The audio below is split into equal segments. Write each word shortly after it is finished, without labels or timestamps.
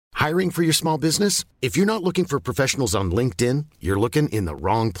Hiring for your small business? If you're not looking for professionals on LinkedIn, you're looking in the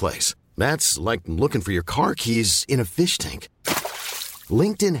wrong place. That's like looking for your car keys in a fish tank.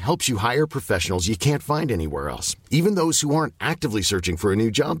 LinkedIn helps you hire professionals you can't find anywhere else, even those who aren't actively searching for a new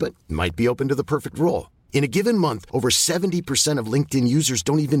job but might be open to the perfect role. In a given month, over 70% of LinkedIn users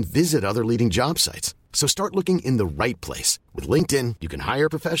don't even visit other leading job sites. So start looking in the right place. With LinkedIn, you can hire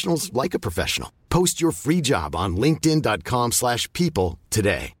professionals like a professional. Post your free job on linkedin.com/people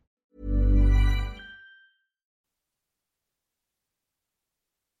today.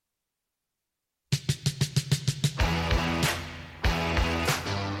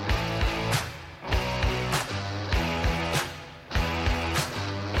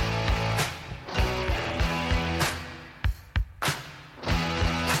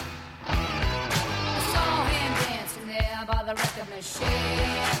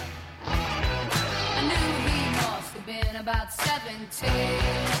 I knew he must have been about 17.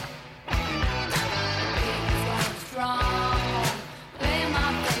 He was strong, playing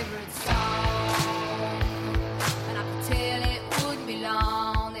my favorite song, and I could tell it wouldn't be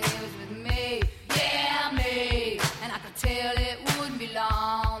long that he was with me, yeah, me. And I could tell it wouldn't be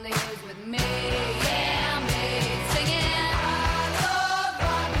long that he was with me, yeah, me. Singing, I love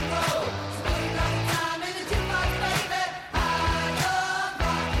rock and roll, so we got the time in the jukebox, baby.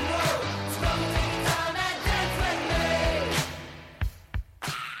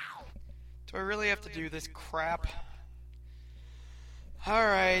 Do I really have to do this crap?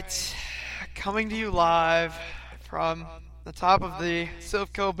 Alright, coming to you live from the top of the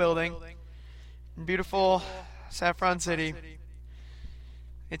Silphco building in beautiful Saffron City.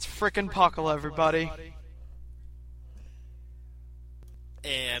 It's frickin' Puckle, everybody.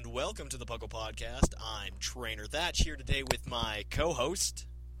 And welcome to the Puckle Podcast. I'm Trainer Thatch here today with my co-host.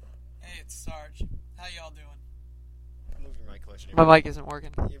 Hey, it's Sarge. How y'all doing? Move your mic closer to My mic isn't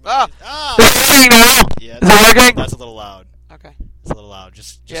working. your mic. Ah! Ah! It's working now! Yeah, Is it working? That's a little loud. Okay. It's a little loud.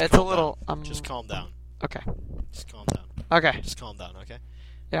 Just Yeah, it's a calm little, down. Just calm down. Okay. Just calm down. Okay. Just calm down, okay?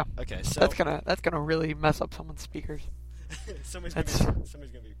 Yeah. Okay, so That's gonna really mess up someone's speakers. somebody's that's- gonna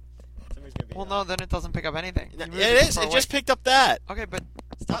be Well, no, then it doesn't pick up anything. No, You yeah, moved it is. far It away. just picked up that. Okay, but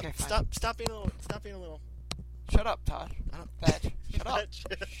Stop okay, fine. stop being a little Shut up, Todd. I don't Thatch. Shut up.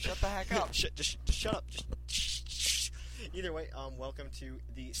 Shut the heck up. Just shut up. Just either way, welcome to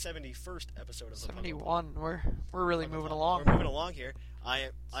the 71st episode of the Puckle 71. We're really Puckle moving Pod. along. We're moving along here. I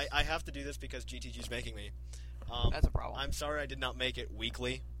have to do this because GTG's making me. That's a problem. I'm sorry I did not make it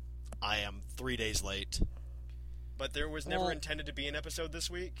weekly. I am 3 days late. But there was never Well- intended to be an episode this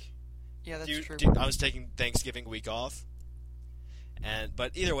week. Yeah, that's true. I was taking Thanksgiving week off.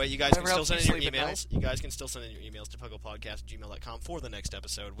 But either way, you guys can Whatever still helps send you in your sleep at emails. You guys can still send in your emails to pucklepodcast@gmail.com for the next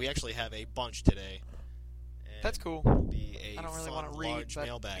episode. We actually have a bunch today. And That's cool. It'll be a I don't really fun, want to read, large but I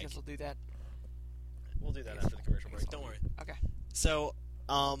mailbag. guess we'll do that. We'll do that after the commercial break. Don't worry. Okay. So,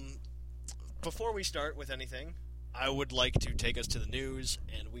 before we start with anything, I would like to take us to the news,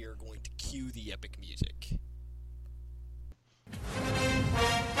 and we are going to cue the epic music.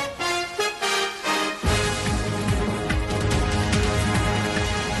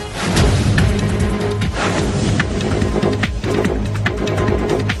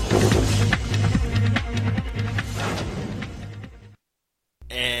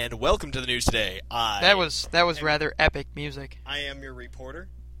 And welcome to the news today. That was rather epic music. I am your reporter.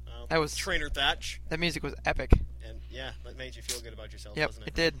 That was- Trainer Thatch, That music was epic. and yeah, that made you feel good about yourself, Yep, doesn't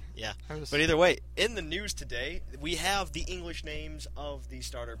it did. Yeah. I was- But either way, in the news today, we have the English names of the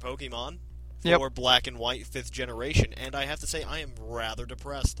starter Pokemon Yep. for Black and White 5th generation, and I have to say I am rather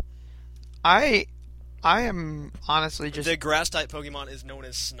depressed. I am honestly just The grass-type Pokemon is known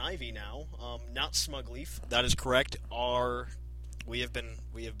as Snivy now, not Smugleaf. That is correct. We have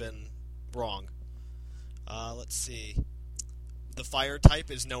been wrong. Let's see. The fire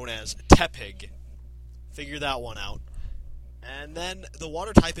type is known as Tepig. Figure that one out. And then the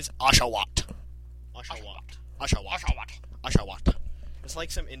water type is Oshawott. Oshawott. It's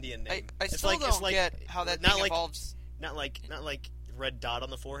like some Indian name. I It's still like, don't it's like, get how that not thing like, evolves. Not like red dot on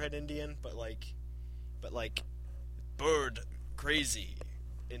the forehead Indian, but like bird crazy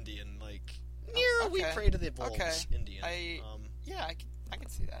Indian, like we okay. pray to the bulls Okay. Indian. Yeah, I can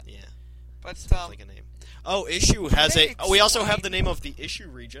see that. Yeah. But Sounds like a name. Oh, Issue has Hey, we also have explain. the name of the Issue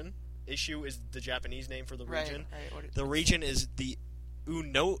region. Issue is the Japanese name for the region. Right. The region is the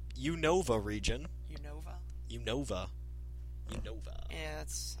Unova region. Unova? Unova. Yeah,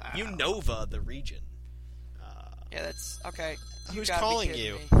 that's... I don't know. Unova, the region. Yeah, that's... Okay. Who's gotta be calling kidding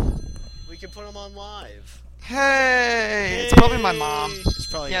you? me. We can put them on live. Hey! It's probably my mom. It's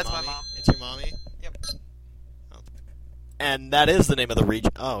probably Yeah, your it's my mommy. mom. It's your mommy? Yep. Oh. And that is the name of the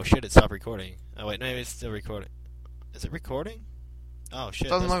region. Oh shit! It stopped recording. Oh wait, maybe it's still recording. Is it recording? Oh shit!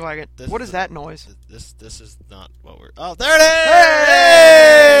 Doesn't look like it. What is that noise? This is not what we're. Oh, there it is!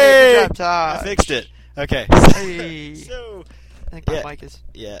 Hey! Good job, Todd. I fixed it. Okay. Hey. So I think my mic is.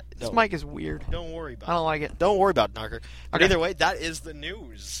 yeah. This mic is weird. Don't worry about. I don't like it. Don't worry about it, Narker. But Okay. either way, that is the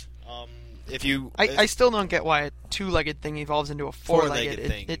news. If you, I still don't get why a two-legged thing evolves into a four-legged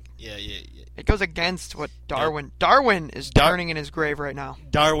thing. It Yeah. it goes against what Darwin. Darwin is turning in his grave right now.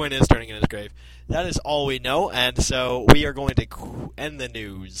 Darwin is turning in his grave. That is all we know, and so we are going to end the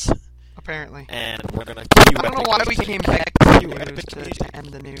news. Apparently. And we're going to cue I don't know why we came back to the news to end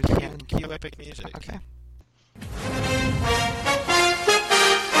the news again. Cue epic music. Okay.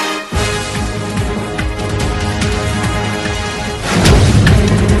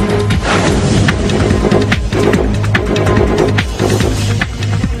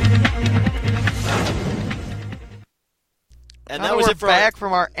 And now that was we're it for back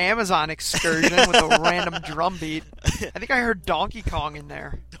from our Amazon excursion with a random drum beat. I think I heard Donkey Kong in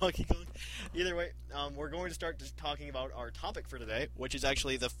there. Donkey Kong. Either way, we're going to start just talking about our topic for today, which is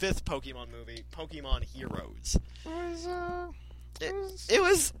actually the 5th Pokemon movie, Pokemon Heroes. It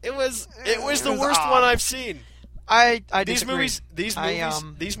was the worst odd. one I've seen. I These disagree.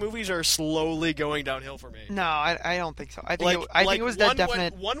 these movies are slowly going downhill for me. No, I don't think so. I think Like, I think it was that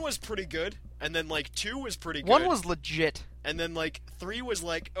definite. One was pretty good, and then like 2 was pretty good. One was legit. and then like 3 was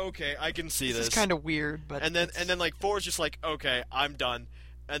like, okay, I can see This this. is kind of weird, but and then like 4 is just like, okay, I'm done.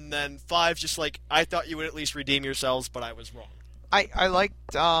 And then 5 just like, I thought you would at least redeem yourselves, but I was wrong. I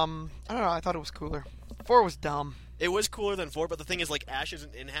liked I don't know. I thought it was cooler. 4 was dumb. It was cooler than 4, but the thing is, like, Ash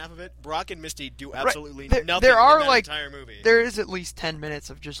isn't in half of it. Brock and Misty do absolutely There- nothing there are, in that like, entire movie. There is at least 10 minutes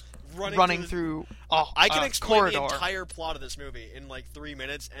of just running through. I can explain corridor. the entire plot of this movie in like 3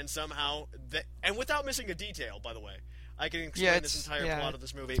 minutes, and somehow, and without missing a detail, by the way, I can explain this entire plot of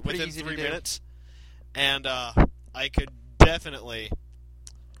this movie pretty within easy to 3 do. minutes, and I could definitely,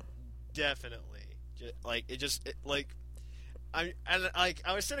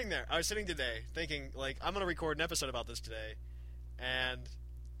 I was sitting today thinking, like, I'm gonna record an episode about this today, and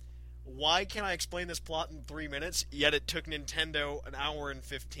why can't I explain this plot in 3 minutes, yet it took Nintendo an hour and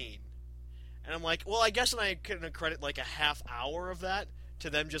 15? And I'm like, well, I guess I could credit like a half hour of that to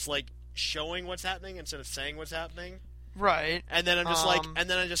them just like showing what's happening instead of saying what's happening. Right. And then I'm just and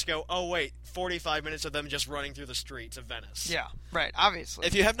then I just go, oh wait, 45 minutes of them just running through the streets of Venice. Yeah. Right. Obviously.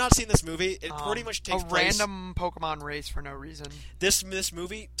 If you have not seen this movie, it pretty much takes place. A random Pokemon race for no reason. This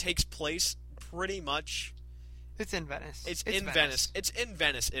movie takes place pretty much. It's in Venice. It's in Venice. It's in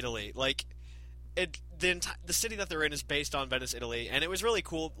Venice, Italy. Like, the city that they're in is based on Venice, Italy, and it was really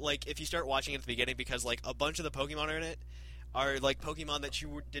cool. Like, if you start watching at the beginning, because like a bunch of the Pokemon are in it are like Pokemon that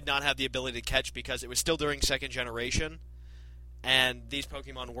you did not have the ability to catch because it was still during 2nd generation, and these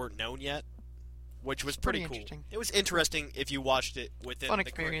Pokemon weren't known yet, which was pretty cool. Interesting. It was interesting if you watched it within Fun the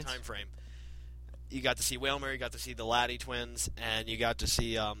experience. current time frame. You got to see Wailmer, you got to see the Laddie twins, and you got to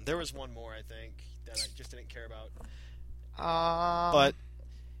see there was one more I think that I just didn't care about. But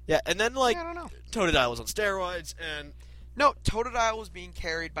yeah, and then like I don't know. Totodile was on steroids, and No, Totodile was being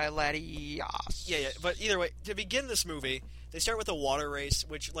carried by Latias. yeah. But either way, to begin this movie, they start with a water race,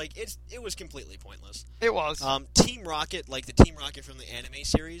 which like it was completely pointless. It was. Team Rocket, like the Team Rocket from the anime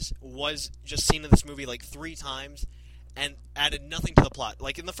series, was just seen in this movie like 3 times, and added nothing to the plot.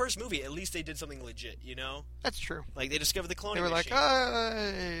 Like in the first movie, at least they did something legit, you know? That's true. Like they discovered the cloning They were like,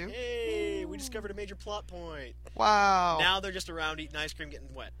 machine. hey, Hey, we discovered a major plot point. wow. Now they're just around eating ice cream,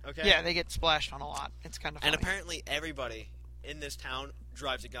 getting wet. Okay. Yeah, they get splashed on a lot. It's kind of funny. And apparently everybody in this town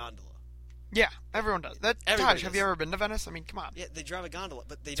drives a gondola. Yeah, everyone does. Everybody Taj, have does. you ever been to Venice? I mean, come on. Yeah, they drive a gondola,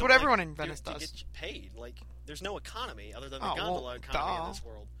 but they It's don't. what everyone like, in Venice to does. get paid. Like, there's no economy other than the Oh, well, gondola economy duh. in this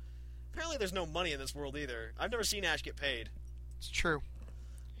world. Apparently, there's no money in this world either. I've never seen Ash get paid. It's true.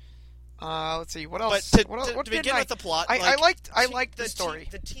 Let's see. What else? But what to begin with the plot, I like, liked the story.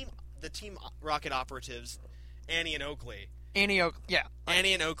 The team Rocket operatives, Annie and Oakley. Annie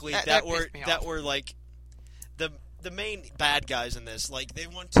Annie and Oakley That pissed me off. were like the main bad guys in this. Like they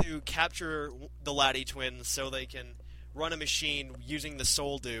want to capture the Laddie twins so they can run a machine using the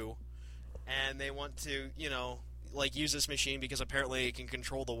Soul Dew, and they want to like use this machine because apparently it can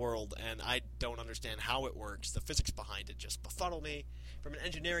control the world, and I don't understand how it works. The physics behind it just befuddle me. From an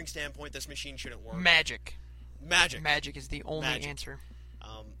engineering standpoint, this machine shouldn't work. Magic. Magic. Magic is the only Magic. answer.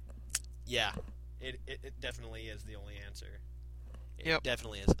 Yeah, it definitely is the only answer. It Yep.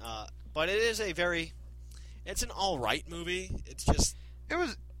 definitely is. But it is it's an all right movie. It's just It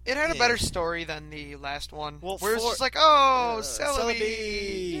was It had a better story than the last one. Well, where it's for- just like, oh, Celebi.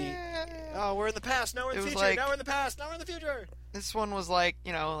 Celebi. Yeah. Oh, we're in the past. Now we're in It the was future. like- Now we're in the past. Now we're in the future. This one was like,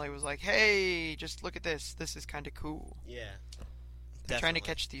 it was like, hey, just look at this. This is kind of cool. Yeah. They're trying to Definitely.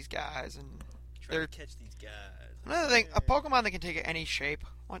 catch these guys, and Trying they're to catch these guys. another thing, a Pokemon that can take any shape.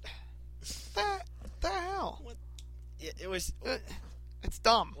 What the hell? It was. It's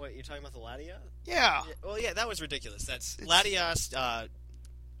dumb. What, you're talking about the Latias? Yeah. Yeah, well, yeah, that was ridiculous. That's It's- Latias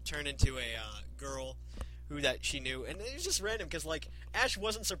turned into a girl who that she knew, and it was just random because like Ash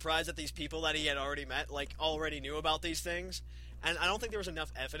wasn't surprised that these people that he had already met like already knew about these things, and I don't think there was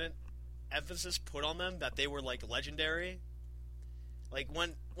enough emphasis put on them that they were like legendary. Like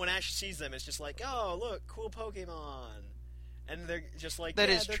when Ash sees them, it's just like, oh look, cool Pokemon, and they're just like That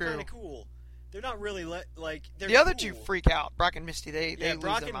yeah, is they're true. kind of cool. They're not really like they're The other cool. two freak out. Brock and Misty, they Yeah, lose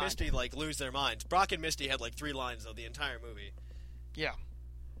Brock their and mind. Misty like lose their minds. Brock and Misty had like 3 lines though the entire movie. Yeah.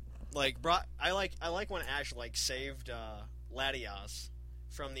 Like Brock, I like when Ash like saved Latias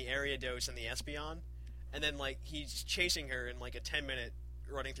from the Ariados and the Espeon, and then like he's chasing her in like a 10-minute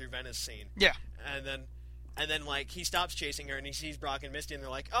running through Venice scene. Yeah. And then like he stops chasing her and he sees Brock and Misty and they're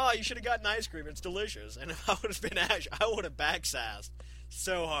like, "Oh, you should have gotten ice cream. It's delicious." And if I would have been Ash, I would have backsassed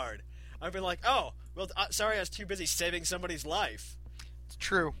so hard. I've been like, "Oh, well, sorry, I was too busy saving somebody's life." It's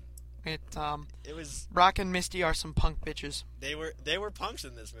true. It It was Brock and Misty are some punk bitches. they were punks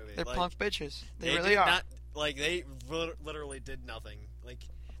in this movie. They're like, punk bitches. They did really are. Not, like they literally did nothing. Like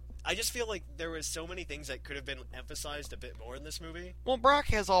I just feel like there was so many things that could have been emphasized a bit more in this movie. Well, Brock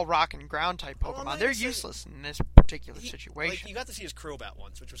has all rock and ground type Well, Pokemon. I'm They're not saying- useless in this particular Like situation. you got to see his Crobat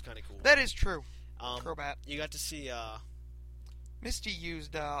once, which was kind of cool. That is true. Crobat. You got to see Misty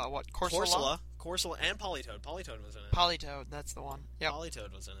used Corsola? Corsola, and Politoed. Politoed was in it. Politoed, that's the one. Yep.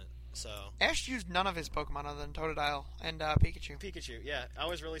 Politoed was in it. So Ash used none of his Pokemon other than Totodile and Pikachu. Pikachu, yeah, I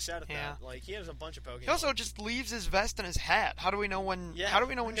was really sad at Yeah. that. Like he has a bunch of Pokemon. He also just leaves his vest and his hat. How do we know when? Yeah, How do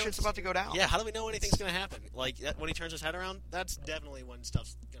we know when no, shit's it's- about to go down? Yeah, how do we know anything's gonna happen? Like when he turns his head around, that's definitely when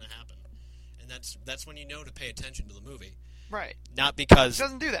stuff's gonna happen, and that's when you know to pay attention to the movie. Right. Not because He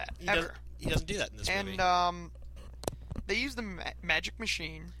doesn't do that ever. he doesn't do that in this movie. And they use the magic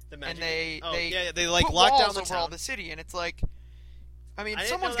machine, The magic- and they like put lock walls down the over all town. the city, and it's like, I mean, I didn't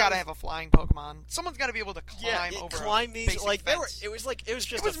someone's know got that to was- have a flying Pokemon. Someone's got to be able to climb over. climb a these basic like they were. fence. It was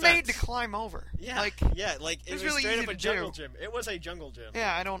just It was a made to fence. climb over. Yeah, Like, it was really straight easy up a to jungle do. gym. It was a jungle gym.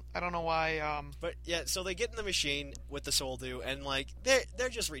 yeah, I don't know why. But yeah, so they get in the machine with the Soldew, and like they're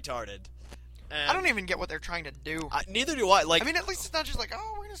just retarded. And I don't even get what they're trying to do. neither do I. Like, I mean, at least it's not just like,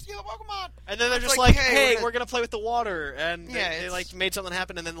 oh, we're gonna steal a Pokemon. and then they're it's just like, like, hey, hey, we're gonna play with the water, and Yeah, they it's- like made something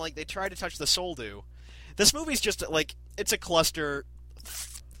happen, and then like they try to touch the Soldew. This movie's just like it's a cluster,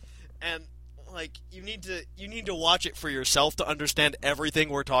 and like you need to watch it for yourself to understand everything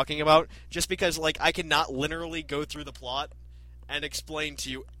we're talking about. Just because like I cannot literally go through the plot and explain to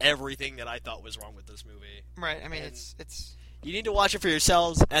you everything that I thought was wrong with this movie. Right. I mean, And- it's. You need to watch it for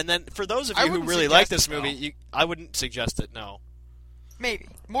yourselves, and then for those of I you who wouldn't really like suggest this it, movie, though. I wouldn't suggest it. No, Maybe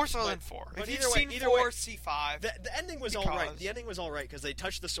more so But- than 4. but If you've either way- seen either 4, way- see 5. the ending was all right. Because- The ending was all right because they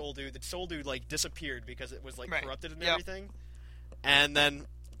touched the Soldew. The Soldew like disappeared because it was like Right. corrupted and Yep. everything. And then,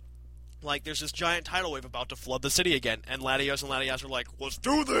 like, there's this giant tidal wave about to flood the city again, and Latios and Latias are like, "Let's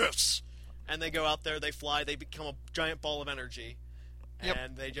do this!" And they go out there, they fly, they become a giant ball of energy, Yep.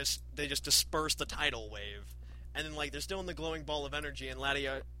 and they just disperse the tidal wave. And then like they're still in the glowing ball of energy, and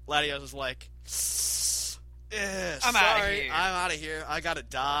Latios is like, I'm outta sorry, here." I'm out of here. I gotta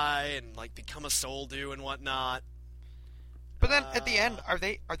die and like become a Soldew and whatnot." But then at the end, are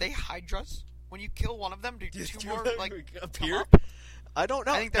they Hydras? When you kill one of them, do Do two more them like appear? come up? I don't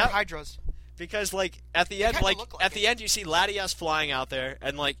know. I think they're That- Hydras. because like at the end, kinda like look like at the it. end, you see Latios flying out there,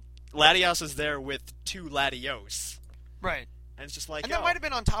 and like Latios is there with 2 Latios, Right. and it's just like, And that oh, might have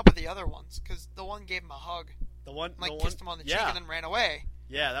been on top of the other ones, because the one gave him a hug, the one, like the one, kissed him on the cheek, yeah, and then ran away.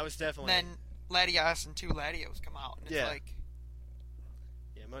 yeah, that was definitely, And then Latias and 2 Latios come out, and it's Yeah. like,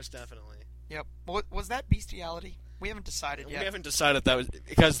 yeah, most definitely. yep. Was that bestiality? We haven't decided We yet. haven't decided that was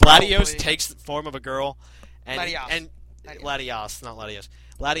because Probably. Latios takes the form of a girl, and Latias. and Latias. Latios, not Latios.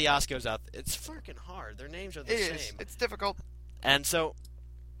 Latios goes out. It's fucking hard. Their names are the It same. is. It's difficult. And so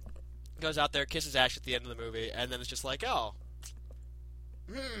goes out there, kisses Ash at the end of the movie, and then it's just like, oh,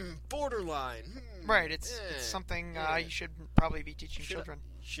 borderline. Right. It's eh, something eh. you should probably be teaching Should- children.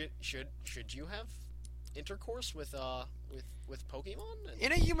 Should you have intercourse with Pokemon?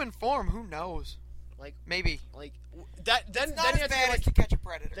 In a human form, who knows? Like Maybe. that. Then It's not then you as have to bad be as like. to catch a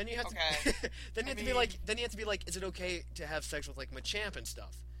predator. Then you have okay. to. Then you have to be like. Then you have to be like. Is it okay to have sex with like Machamp and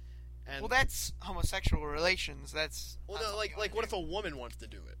stuff? And Well, that's homosexual relations. That's well, not no, something like I what if do. a woman wants to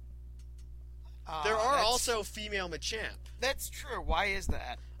do it? There are That's- also female Machamp. That's true. Why is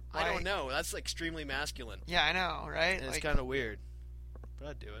that? I Why- don't know. That's extremely masculine. Yeah, I know, right? And Like, it's kind of weird. But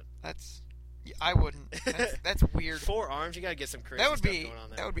I'd do it. that's. Yeah, I wouldn't. That's weird. 4 arms, you gotta get some crazy That would stuff be. going on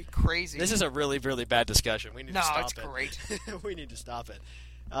there. That would be crazy. This is a really, really bad discussion. We need No, to stop it's it. great. We need to stop it.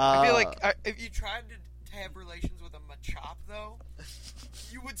 I feel like if you tried to have relations with a Machop, though,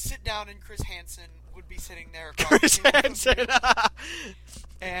 you would sit down and Chris Hansen would be sitting there. across Chris the table from Hansen. you.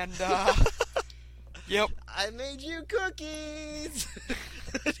 And, yep. I made you cookies.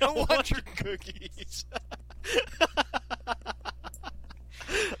 I don't want your cookies.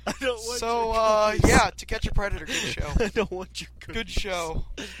 I don't want So, your cookies. yeah, To Catch a Predator, good show. I don't want your cookies. Good show.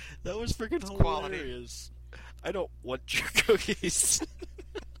 That was freaking quality. hilarious. I don't want your cookies.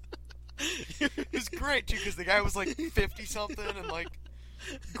 It was great, too, because the guy was like 50-something and like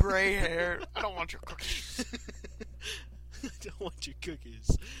gray hair. I don't want your cookies. I don't want your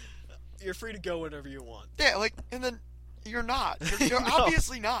cookies. You're free to go whenever you want. Yeah, like, and then you're not. You're No.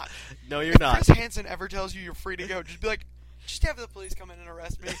 obviously not. No, you're If not. Chris Hansen ever tells you you're free to go, just be like, just have the police come in and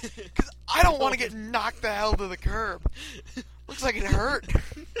arrest me. Because I don't want to get knocked the hell to the curb. Looks like it hurt.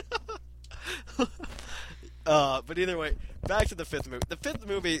 But either way, back to the 5th movie. The 5th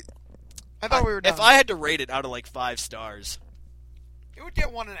movie, I thought we were done. if I had to rate it out of like 5 stars, It would get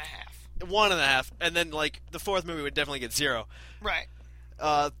 1.5. 1.5, and then like the 4th movie would definitely get 0. Right.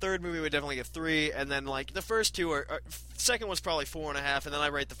 3rd movie would definitely get 3, and then like the first two are second was probably 4.5, and then I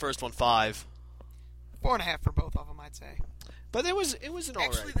rate the first one 5. 4.5 for both of them, I'd say. But it was an alright.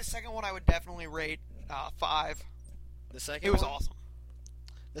 Actually, the second one I would definitely rate 5. The second It was one? awesome.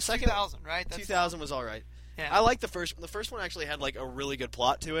 The second 2000, right? 2000 was alright. Yeah. I like the first one. The first one actually had like a really good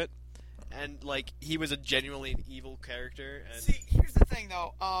plot to it, and like he was a genuinely evil character. And See, here's the thing,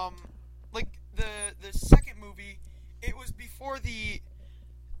 though. Like the second movie, it was before the.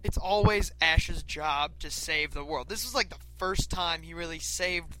 It's always Ash's job to save the world. This is like the first time he really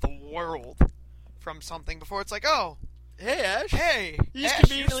saved the world from something. Before it's like, oh, hey Ash, hey, you just Ash,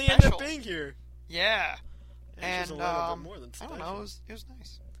 conveniently you're ended special. up being here. Yeah, Ash is and a little bit more than I special. don't know. It was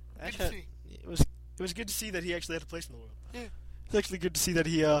nice. Ash Good to had- see. it was good to see that he actually had a place in the world. Yeah. It's actually good to see that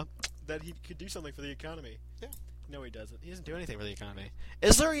he could do something for the economy. Yeah. No, he doesn't. He doesn't do anything for the economy.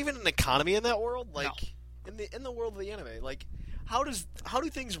 Is there even an economy in that world? Like No. in the world of the anime, like how do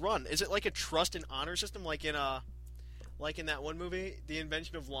things run? Is it like a trust and honor system, like in that one movie, The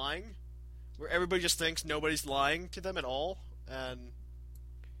Invention of Lying, where everybody just thinks nobody's lying to them at all, and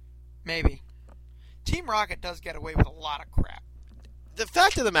Maybe. Team Rocket does get away with a lot of crap. the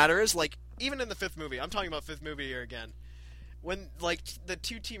fact of the matter is, like, even in the 5th movie, I'm talking about 5th movie here again, when, like,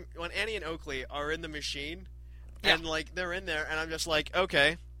 when Annie and Oakley are in the machine, and, like, they're in there, and I'm just like,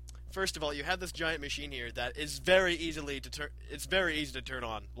 okay, first of all, you have this giant machine here that is very easy to turn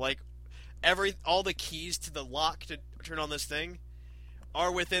on. Like, all the keys to the lock to turn on this thing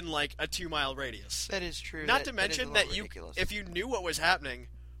are within, like, a 2-mile radius. That is true. Not to That is a mention little that ridiculous. if you knew what was happening,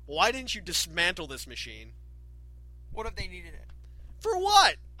 why didn't you dismantle this machine? What if they needed it? For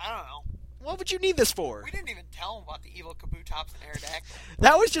what? I don't know. What would you need this for? We didn't even tell them about the evil Kabutops and Aerodactyl.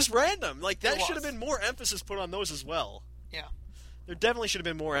 That was just random. Like, that It should have was. been more emphasis put on those as well. Yeah. There definitely should have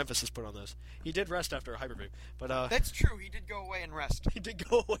been more emphasis put on those. He did rest after a hyper beam, but That's true. He did go away and rest. he did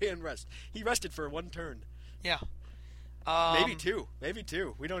go away and rest. He rested for 1 turn. Yeah. Maybe 2. Maybe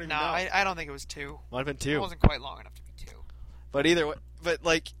 2. We don't even No, know. I don't think it was 2. Might have been It 2. wasn't quite long enough to be 2. But either way,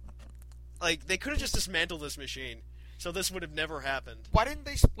 like they could have just dismantled this machine, so this would have never happened. Why didn't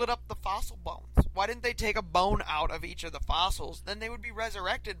they split up the fossil bones? Why didn't they take a bone out of each of the fossils? Then they would be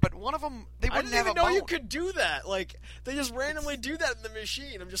resurrected, but one of them, they I wouldn't didn't have even a know bone. you could do that. Like, they just randomly do that in the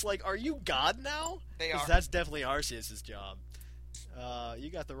machine. I'm just like, are you God now? They 'Cause are. that's definitely Arceus' job. You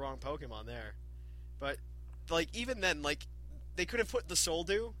got the wrong Pokemon there. But, like, even then, like, they could have put the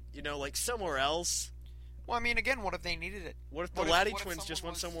Soldew, like, somewhere else. Well, I mean, again, what if they needed it? What if the What if- Laddie what if twins just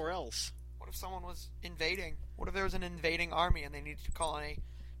someone went was- somewhere else? What if someone was invading? What if there was an invading army and they needed to call in a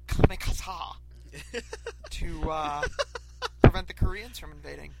kamikaze to prevent the Koreans from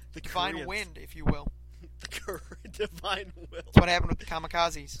invading? The Divine Koreans. wind, if you will. The Divine Will. That's what happened with the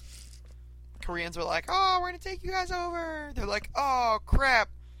kamikazes. Koreans were like, "Oh, we're gonna take you guys over." They're like, "Oh, crap!"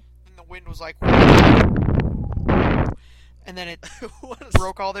 And the wind was like, and then it What is-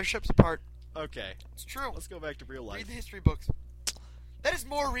 broke all their ships apart. Okay, It's true. let's go back to real life. Read the history books. That is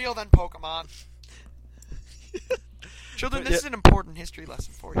more real than Pokemon. Children, this is an important history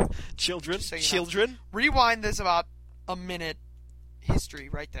lesson for you. Children, Just so you know. children. Rewind this about a minute. History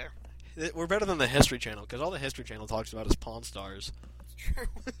right there. We're better than the History Channel, because all the History Channel talks about is Pawn Stars. It's true.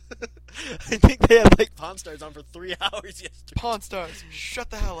 I think they had like Pawn Stars on for 3 hours yesterday. Pawn Stars, shut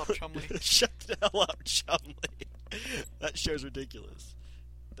the hell up, Chumley. Shut the hell up, Chumley. That show's ridiculous.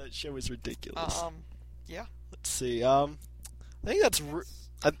 That show is ridiculous. Yeah. Let's see. I think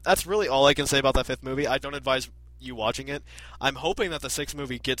that's really all I can say about that 5th movie. I don't advise you watching it. I'm hoping that the 6th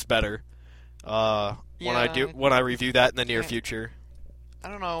movie gets better. When I review that in the near future. I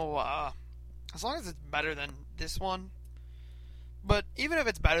don't know. As long as it's better than this one. But even if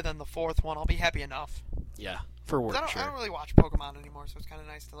it's better than the 4th one, I'll be happy enough. Yeah, for work. I Sure. don't really watch Pokemon anymore, so it's kind of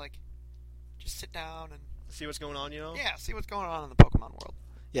nice to like just sit down and see what's going on. Yeah, see what's going on in the Pokemon world.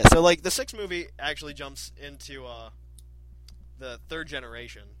 Yeah, so like the 6th movie actually jumps into the 3rd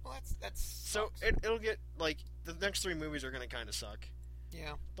generation. Well, that's so it'll get like the next 3 movies are gonna kind of suck.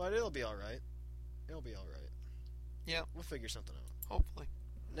 Yeah, but it'll be all right. It'll be all right. Yeah, we'll figure something out. Hopefully,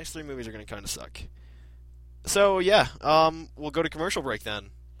 next 3 movies are gonna kind of suck. So yeah, we'll go to commercial break then.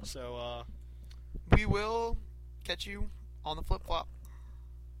 So we will catch you on the flip flop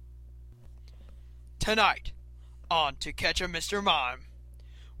tonight on To Catch a Mr. Mime.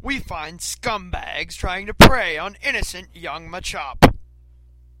 We find scumbags trying to prey on innocent young Machop.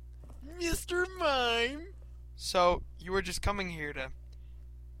 Mr. Mime. So you were just coming here to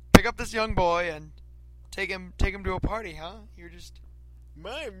pick up this young boy and take him to a party, huh? You're just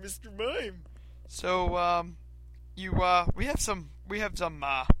Mime, Mr. Mime. So we have some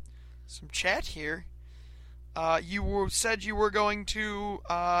chat here. You said you were going to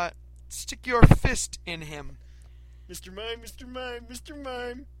stick your fist in him. Mr. Mime, Mr. Mime, Mr.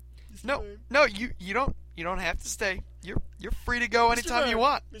 Mime. Mr. No, Mime. no, you don't have to stay. You're free to go anytime you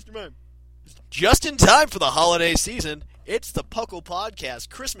want. Mr. Mime. Just in time for the holiday season, it's the Puckle Podcast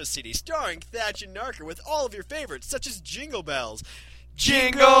Christmas CD starring Thatch and Narker with all of your favorites such as Jingle Bells.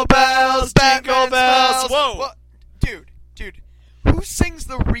 Jingle bells, jingle bells. Whoa. What? Dude, who sings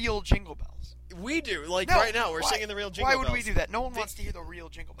the real Jingle Bells? We do. Like No, right now, we're singing the real Jingle Bells. Why would we do that? No one wants to hear the real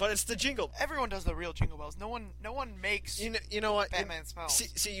Jingle Bells. But it's the jingle. Everyone does the real Jingle Bells. No one makes. You know what? Batman smells.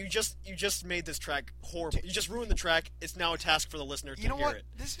 See, you just made this track horrible. You just ruined the track. It's now a task for the listener to You know hear what? it.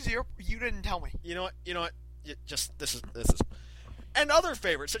 This is you didn't tell me. You know what? This is. And other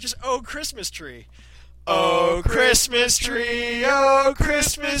favorites such as Oh Christmas Tree. Oh Christmas tree, oh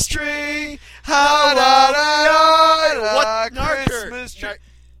Christmas tree, how da da what Christmas tree. Narker?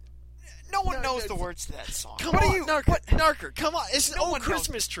 No one knows the words to that song. Come what on, are you, Narker, Narker, come on. It's an No Oh one knows-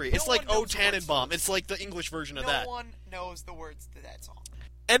 Christmas tree. no It's like one Oh knows the words. Tannenbaum. It's like the English version of that. No one knows the words to that song.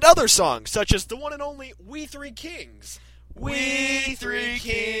 And other songs such as the one and only We Three Kings. We three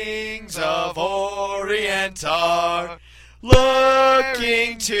kings of Orient are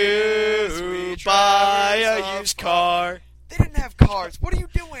looking to buy a used car. They didn't have cars. What are you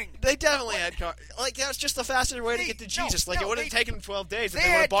doing? They definitely had cars. Like, that's just the fastest way to get to Jesus. It would have taken them 12 days if they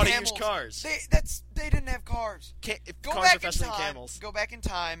would have bought used cars. They didn't have cars. Go Cars back are faster in than time. camels. Go back in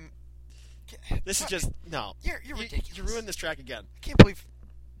time. This is just, no. You're ridiculous. You ruined this track again. I can't believe.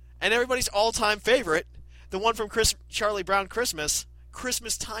 And everybody's all-time favorite, the one from Charlie Brown Christmas,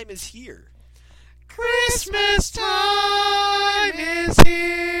 Christmas Time is Here. Christmas time is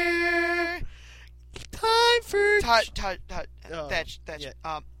here. Time for... Thatch. Yeah.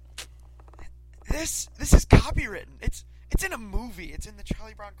 This is copywritten. It's in a movie. It's in the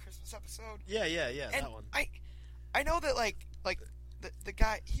Charlie Brown Christmas episode. Yeah, And that one. I know that like the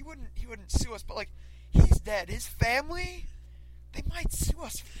guy he wouldn't sue us, but like he's dead. His family, they might sue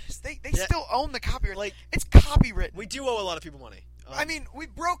us for this. They still own the copyright. Like, it's copywritten. We do owe a lot of people money. I mean, we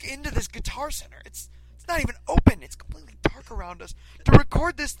broke into this Guitar Center. It's not even open. It's completely dark around us to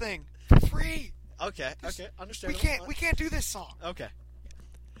record this thing for free. Okay, understand. We can't do this song. Okay.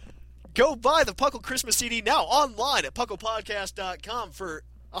 Go buy the Puckle Christmas CD now online at pucklepodcast.com for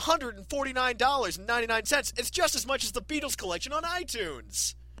 $149.99. It's just as much as the Beatles collection on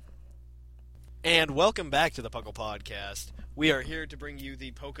iTunes. And welcome back to the Puckle Podcast. We are here to bring you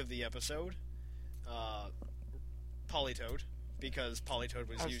the poke of the episode, Polytoad, because Polytoad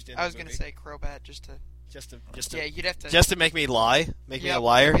was used in the movie. I was going to say Crobat just to yeah, you'd have to just to make me lie, make me a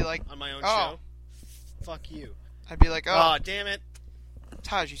liar I'd be like, on my own show. Fuck you. I'd be like, oh damn it,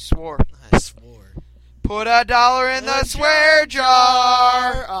 Taj, you swore. I swore. Put $1 in the swear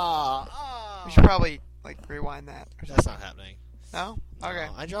jar. We should probably rewind that. That's not happening. No? Okay.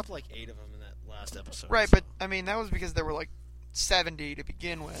 I dropped 8 of them in that last episode. Right, so. but I mean that was because there were 70 to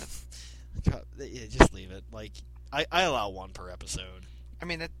begin with. Yeah, just leave it. I allow 1 per episode. I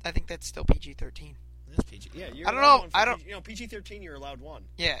mean, I think that's still PG-13. That's PG. Yeah, you're I don't allowed know. one for I don't. PG-13. You're allowed 1.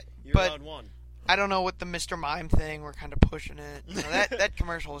 Yeah, You're but allowed 1. I don't know what the Mr. Mime thing. We're kind of pushing it. That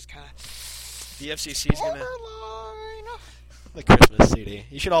commercial was kind of The FCC's gonna. borderline. The Christmas CD.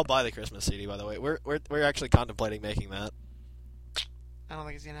 You should all buy the Christmas CD, by the way. We're actually contemplating making that. I don't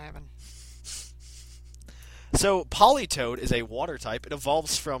think it's gonna happen. So, Politoed is a water type. It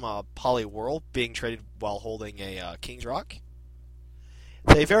evolves from a Poliwhirl, being traded while holding a King's Rock.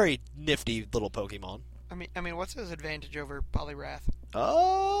 It's a very nifty little Pokemon. I mean, what's his advantage over Poliwrath?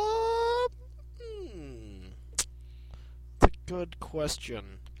 That's a good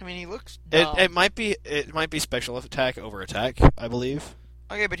question. I mean, he looks dumb. It might be special attack over attack, I believe.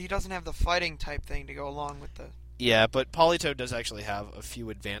 Okay, but he doesn't have the fighting type thing to go along with the Yeah, but Politoed does actually have a few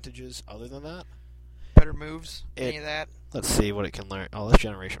advantages other than that. better moves. Any of that? Let's see what it can learn. Oh, that's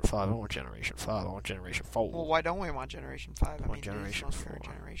Generation 5. I want Generation 5. I want Generation 4. Well, why don't we want Generation 5? I mean, Generation it's the most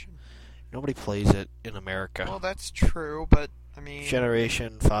 4. generation. Nobody plays it in America. Well, that's true, but I mean,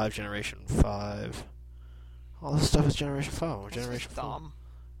 Generation 5, Generation 5. All this stuff is Generation 5. that's Generation just 4. dumb.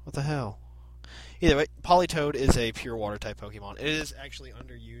 What the hell? Either way, Politoed is a pure water type Pokemon. It is actually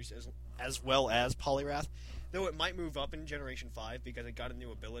underused as well as Poliwrath, though it might move up in Generation 5 because it got a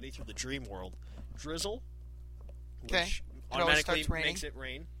new ability through the Dream World. Drizzle, Okay. which It always automatically starts raining. makes it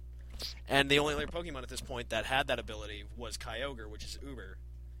rain. And the only other Pokemon at this point that had that ability was Kyogre, which is Uber.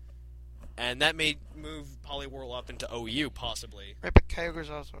 And that may move Poliwhirl up into OU, possibly. Right, but Kyogre's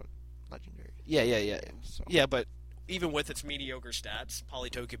also legendary. Yeah. So. Yeah, but even with its mediocre stats,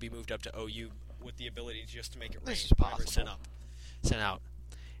 Politoed could be moved up to OU with the ability just to make it rain. This is whenever it's possible. sent out.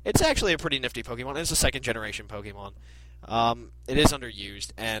 It's actually a pretty nifty Pokemon. It's a second generation Pokemon. It is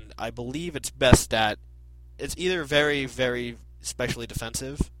underused, and I believe its best stat, it's either very, very specially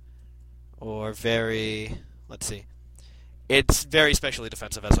defensive, or very, let's see. It's very specially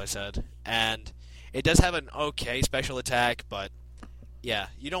defensive, as I said, and it does have an okay special attack, but yeah,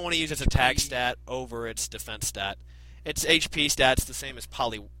 you don't want to use its attack stat over its defense stat. Its HP stat's the same as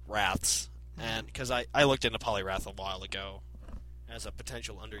Poliwrath's, and because I looked into Poliwrath a while ago as a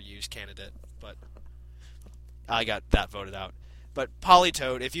potential underused candidate, but I got that voted out. But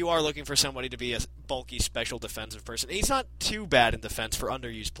Politoed, if you are looking for somebody to be a bulky special defensive person, he's not too bad in defense for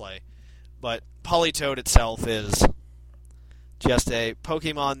underused play, but Politoed itself is just a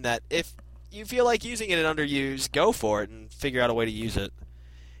Pokemon that if you feel like using it in underused, go for it and figure out a way to use it.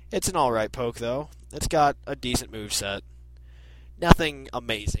 It's an alright poke, though. It's got a decent moveset. Nothing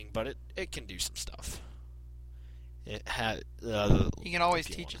amazing, but it can do some stuff. It had. You can always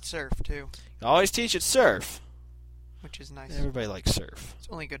teach it Surf, too, Always teach it Surf. which is nice. Everybody likes Surf. It's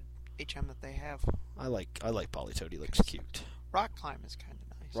the only good HM that they have. I like Politoed. He looks cute. Rock Climb is kind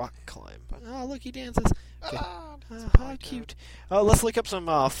of nice. Rock Climb. But- Oh, look, he dances. Okay. That's How Politoed. cute. Let's look up some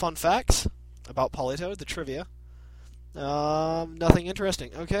fun facts about Politoed, the trivia. Nothing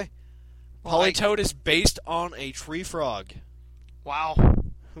interesting. Okay. Well, Politoed is based on a tree frog. Wow.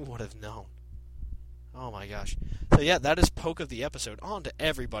 Who would have known? Oh my gosh. So yeah, that is Poke of the episode. On to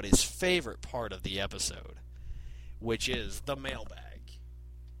everybody's favorite part of the episode, which is the mailbag.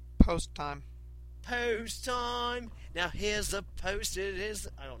 Post time. Post time! Now here's the post. It is...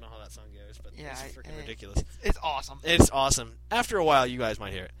 I don't know how that song goes, but Yeah, it's freaking I- ridiculous. It's awesome. It's awesome. After a while, you guys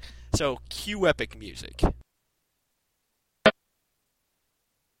might hear it. So, cue epic music.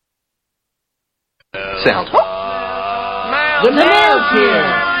 Sounds. The mail's here!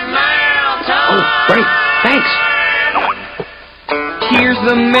 Oh, great. Thanks. Here's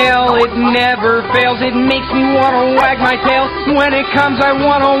the mail, it never fails. It makes me want to wag my tail. When it comes, I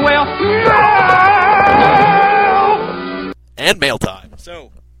want to wail. Mail! And mail time.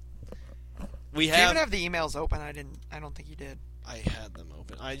 So, we Do you even have... have the emails open? I don't think you did. I had them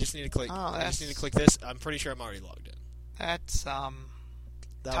open. I just need to click... Oh, I just need to that's- click this. I'm pretty sure I'm already logged in. That's That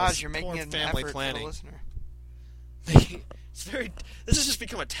Taj, was you're making poor an family effort planning. for the listener. It's very. This has just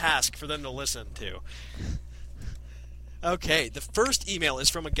become a task for them to listen to. Okay, the first email is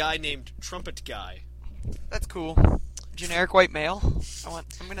from a guy named Trumpet Guy. That's cool. Generic white male. I'm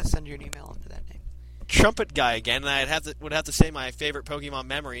gonna send you an email under that name. Trumpet Guy again, and I would have to say my favorite Pokemon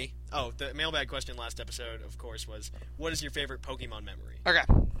memory. Oh, the mailbag question last episode, of course, was what is your favorite Pokemon memory? Okay.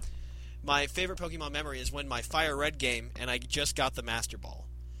 My favorite Pokemon memory is when my Fire Red game, and I just got the Master Ball.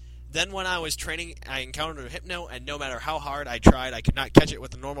 Then when I was training, I encountered a Hypno, and no matter how hard I tried, I could not catch it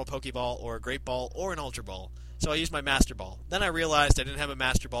with a normal Pokeball, or a Great Ball, or an Ultra Ball. So I used my Master Ball. Then I realized I didn't have a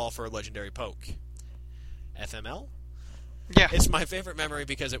Master Ball for a Legendary Poke. FML? Yeah. It's my favorite memory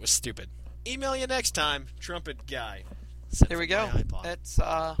because it was stupid. Email you next time, Trumpet Guy. Sent There we from go. my iPod.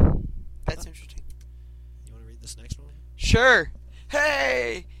 That's interesting. You want to read this next one? Sure.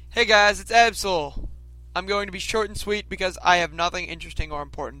 Hey guys, it's Absol. I'm going to be short and sweet because I have nothing interesting or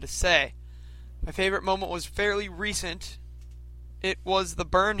important to say. My favorite moment was fairly recent. It was the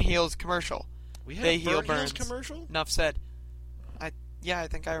Burn Heals commercial. We had They a heal Burn Heals burns. commercial? Enough said. Yeah, I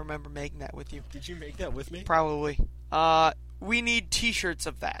think I remember making that with you. Did you make that with me? Probably. We need T-shirts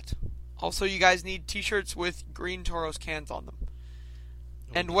of that. Also, you guys need T-shirts with Green Toros cans on them.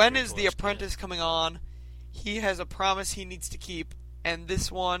 And when is The Apprentice coming on? He has a promise he needs to keep, and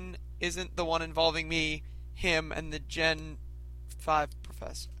this one isn't the one involving me, him, and the Gen 5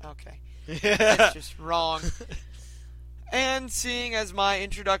 professor. Okay. That's just wrong. And seeing as my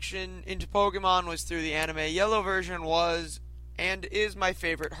introduction into Pokemon was through the anime, Yellow version was and is my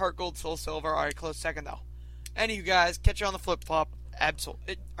favorite. Heart Gold, Soul Silver are a close second, though. Any guys, catch you on the flip-flop.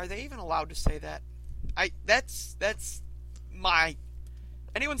 Absolutely. Are they even allowed to say that? That's my...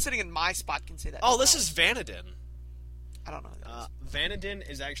 Anyone sitting in my spot can say that. Oh, this is Vanadin. I don't know who that is. Vanadin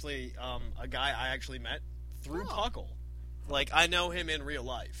is actually a guy I actually met through Puckle. Like, I know him in real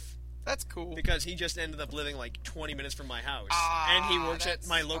life. That's cool. Because he just ended up living like 20 minutes from my house. And he works at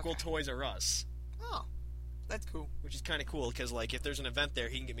my local Toys R Us. Oh, that's cool. Which is kind of cool, because like, if there's an event there,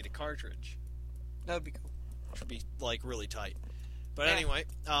 he can get me the cartridge. That would be cool. Which would be, like, really tight. But Yeah. anyway,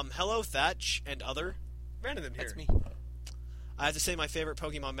 hello Thatch and other. Vanadin here. That's me. I have to say my favorite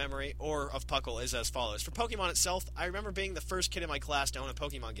Pokemon memory, or of Puckle, is as follows. For Pokemon itself, I remember being the first kid in my class to own a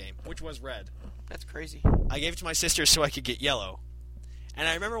Pokemon game, which was Red. That's crazy. I gave it to my sister so I could get Yellow. And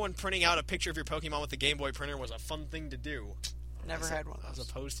I remember when printing out a picture of your Pokemon with the Game Boy printer was a fun thing to do. Never had one of As those.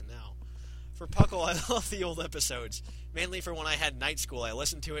 opposed to now. For Puckle, I love the old episodes. Mainly for when I had night school, I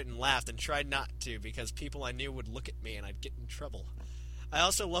listened to it and laughed and tried not to because people I knew would look at me and I'd get in trouble. I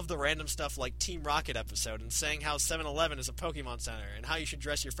also love the random stuff like Team Rocket episode and saying how 7-Eleven is a Pokemon Center and how you should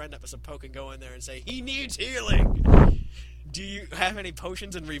dress your friend up as a Poke and go in there and say, he needs healing! Do you have any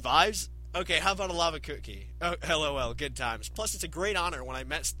potions and revives? Okay, how about a lava cookie? Oh, LOL, good times. Plus, it's a great honor when I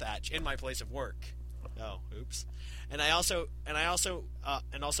met Thatch in my place of work. Oh, oops. And also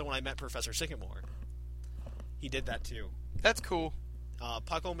when I met Professor Sycamore. He did that too. That's cool.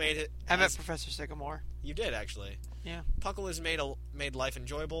 Puckle made it. I met Professor Sycamore. You did, actually. Yeah. Puckle has made life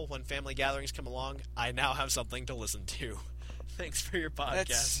enjoyable. When family gatherings come along, I now have something to listen to. Thanks for your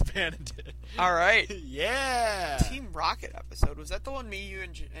podcast, Vanadin. All right. Yeah. Team Rocket episode. Was that the one me, you,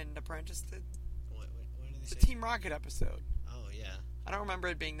 and Apprentice did? What did The they say? Team Rocket episode. Oh, yeah. I don't remember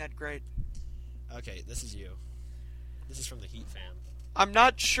it being that great. Okay, this is you. This is from the Heat fan. I'm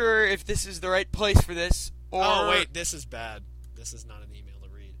not sure if this is the right place for this, or... Oh, wait, this is bad. This is not an email to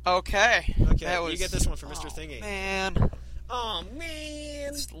read. Okay. Okay, That was... you get this one from Mr. Thingy. Man. Oh, man.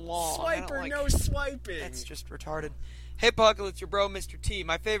 It's long. I don't Swiper, like- no swiping. That's just retarded. Hey, Puckle, it's your bro, Mr. T.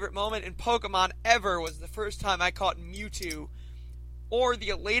 My favorite moment in Pokemon ever was the first time I caught Mewtwo, or the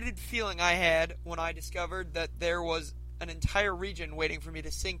elated feeling I had when I discovered that there was an entire region waiting for me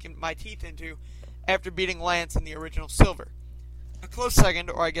to sink my teeth into after beating Lance in the original Silver. A close second,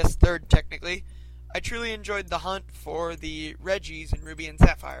 or I guess third technically, I truly enjoyed the hunt for the Reggies in Ruby and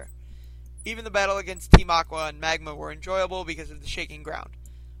Sapphire. Even the battle against Team Aqua and Magma were enjoyable because of the shaking ground.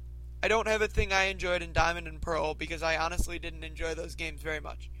 I don't have a thing I enjoyed in Diamond and Pearl because I honestly didn't enjoy those games very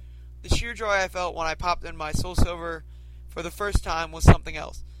much. The sheer joy I felt when I popped in my Soul Silver for the first time was something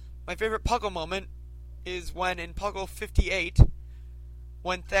else. My favorite Puckle moment is when in Puckle 58,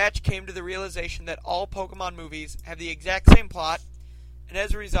 when Thatch came to the realization that all Pokemon movies have the exact same plot, and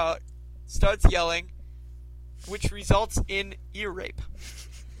as a result, starts yelling, which results in ear rape.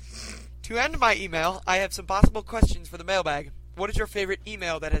 To end my email, I have some possible questions for the mailbag. What is your favorite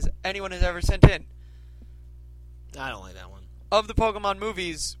email that anyone has ever sent in? I don't like that one. Of the Pokemon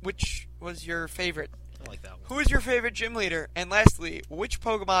movies, which was your favorite? I like that one. Who is your favorite gym leader? And lastly, which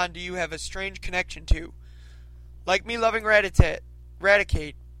Pokemon do you have a strange connection to? Like me loving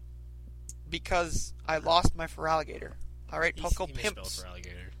Raticate, because I lost my Feraligatr. Alright, Puckle He misspelled Pimps. for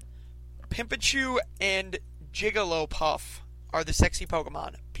alligator. Pimpachu and Jigglypuff are the sexy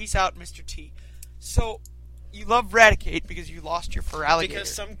Pokemon. Peace out, Mr. T. So, you love Raticate because you lost your Feraligatr.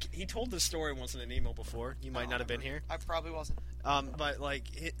 Because he told this story once in an email before. You might not have been here. I probably wasn't. But like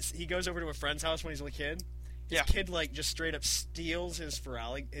he goes over to a friend's house when he's a kid. His Yeah. kid like just straight up steals his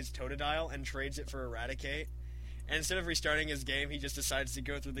Totodile and trades it for Eradicate. And instead of restarting his game, he just decides to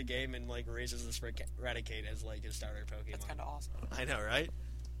go through the game and like raises this Eradicate as like his starter Pokemon. That's kind of awesome. I know, right?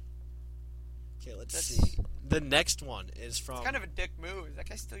 Okay, let's That's- see. The next one is from It's kind of a dick move. Is that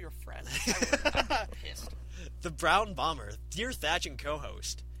guy still your friend? I'm pissed. the Brown Bomber. Dear Thatch and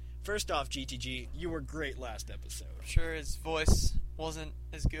co-host. First off, GTG, you were great last episode. I'm sure his voice wasn't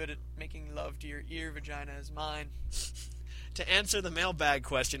as good at making love to your ear vagina as mine. To answer the mailbag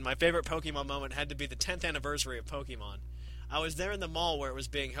question, my favorite Pokemon moment had to be the 10th anniversary of Pokemon. I was there in the mall where it was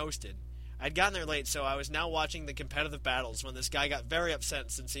being hosted. I'd gotten there late, so I was now watching the competitive battles when this guy got very upset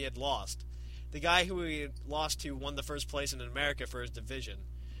since he had lost. The guy who he lost to won the first place in America for his division.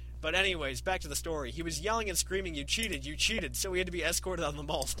 But anyways, back to the story. He was yelling and screaming, you cheated, so he had to be escorted on the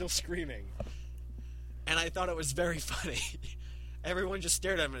mall, still screaming. And I thought it was very funny. Everyone just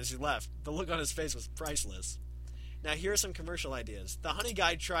stared at him as he left. The look on his face was priceless. Now here are some commercial ideas. The honey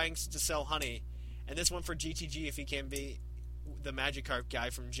guy trying to sell honey, and this one for GTG if he can be the Magikarp guy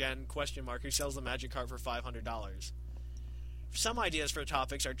from Gen ? Who sells the Magikarp for $500. Some ideas for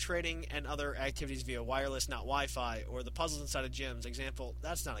topics are trading and other activities via wireless, not Wi-Fi, or the puzzles inside of gyms. Example,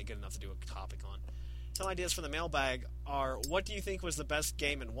 that's not good enough to do a topic on. Some ideas for the mailbag are, what do you think was the best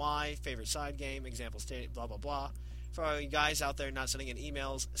game and why? Favorite side game? Example, state, blah, blah, blah. For all you guys out there not sending in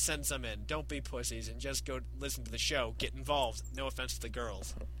emails, send some in. Don't be pussies and just go listen to the show. Get involved. No offense to the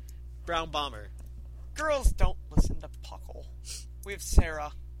girls. Brown Bomber. Girls don't listen to Puckle. We have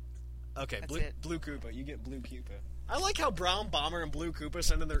Sarah. Okay, That's it. Blue Koopa. You get Blue Koopa. I like how Brown Bomber and Blue Koopa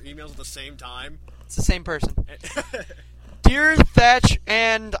send in their emails at the same time. It's the same person. Dear Thatch,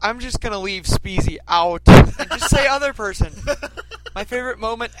 and I'm just going to leave Speezy out and just say other person. My favorite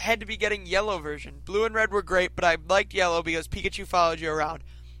moment had to be getting Yellow version. Blue and Red were great, but I liked Yellow because Pikachu followed you around.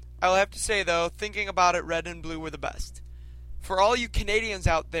 I will have to say, though, thinking about it, Red and Blue were the best. For all you Canadians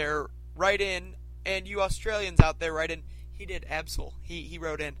out there, write in, and you Australians out there, write in. He did, Absol. He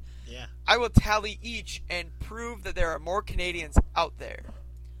wrote in. Yeah. I will tally each and prove that there are more Canadians out there.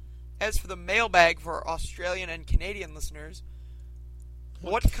 As for the mailbag for Australian and Canadian listeners,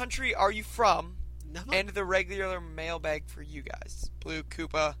 what country are you from? No. And the regular mailbag for you guys. Blue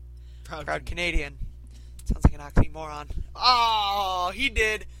Koopa, Proud Canadian. Sounds like an oxymoron. Oh, he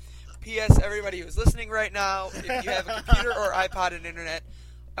did. P.S. Everybody who's listening right now, if you have a computer or iPod and internet,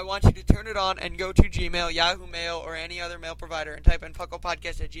 I want you to turn it on and go to Gmail, Yahoo Mail, or any other mail provider and type in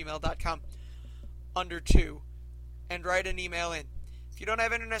pucklepodcast@gmail.com under 2 and write an email in. If you don't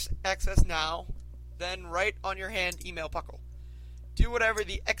have internet access now, then write on your hand, email Puckle. Do whatever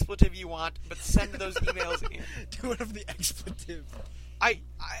the expletive you want, but send those emails in. Do whatever the expletive.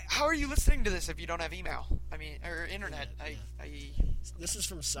 How are you listening to this if you don't have email? Or internet. This is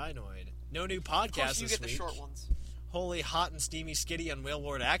from Synoid. No new Of podcast course you this get the week. short ones. Holy hot and steamy skitty on Whale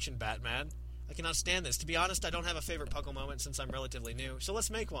Ward action, Batman. I cannot stand this. To be honest, I don't have a favorite Puckle moment since I'm relatively new, so let's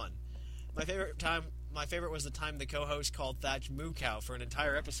make one. My favorite was the time the co-host called Thatch Moo Cow for an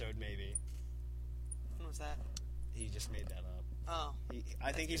entire episode, maybe. When was that? He just made that up. Oh.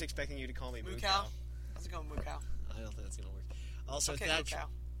 I think he's expecting you to call me Moo Moo Cow. Cow? How's it going, Moo Cow? I don't think that's going to work. Also, Okay, Thatch... Moo Cow.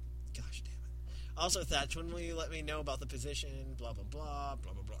 Gosh damn it. Also, Thatch, when will you let me know about the position? Blah, blah, blah,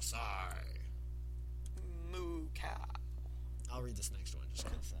 blah, blah, blah. Sigh. Moo Cow. I'll read this next one just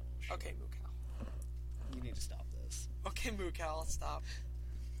because that won't show. Okay, Moo Cow. You need to stop this. Okay, Moo Cow, I'll stop.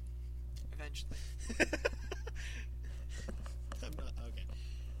 Eventually. I'm not... Okay.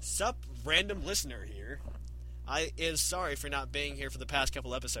 Sup, random listener here. I is sorry for not being here for the past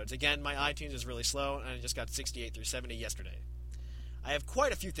couple episodes. Again, my iTunes is really slow, and I just got 68 through 70 yesterday. I have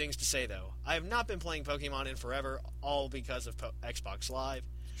quite a few things to say, though. I have not been playing Pokemon in forever, all because of Xbox Live.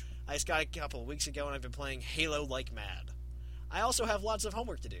 I just got a couple of weeks ago, and I've been playing Halo like mad. I also have lots of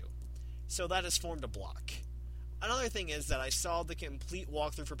homework to do, so that has formed a block. Another thing is that I saw the complete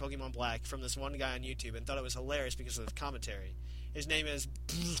walkthrough for Pokemon Black from this one guy on YouTube and thought it was hilarious because of his commentary. His name is...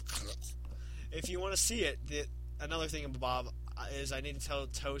 If you want to see it, another thing, Bob, is I need to tell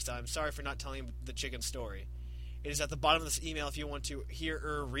Toast I'm sorry for not telling him the chicken story. It is at the bottom of this email if you want to hear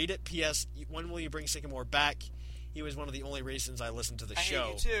or read it. P.S. When will you bring Sycamore back? He was one of the only reasons I listened to the show. I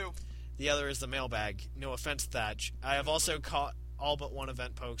hate you too. The other is the mailbag. No offense, Thatch. I have also caught all but one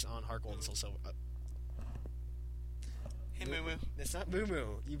event pokes on Harkle and Soul. Hey, Moo Moo. It's not Moo Moo.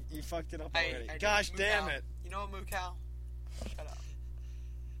 You fucked it up already. I Gosh did. damn Moo Cow. it. You know what, Moo Cow? Shut up.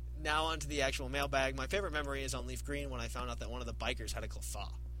 Now on to the actual mailbag. My favorite memory is on Leaf Green when I found out that one of the bikers had a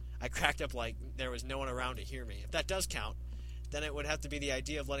Clefairy. I cracked up like there was no one around to hear me. If that does count, then it would have to be the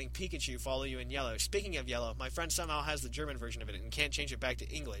idea of letting Pikachu follow you in Yellow. Speaking of Yellow, my friend somehow has the German version of it and can't change it back to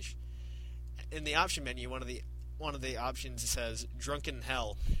English. In the option menu, one of the options says Drunken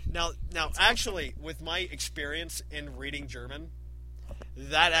Hell. Now actually, with my experience in reading German,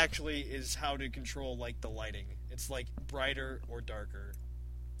 that actually is how to control like the lighting. It's like brighter or darker.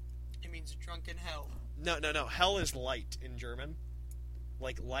 It means drunken hell. No. Hell is light in German.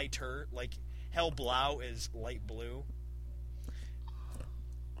 Like lighter. Like hellblau is light blue.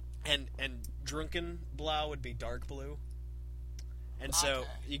 And drunken blau would be dark blue. And so Okay.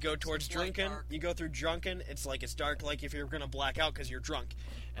 you go towards So it's light drunken, dark. you go through drunken, it's like it's dark like if you're going to black out because you're drunk.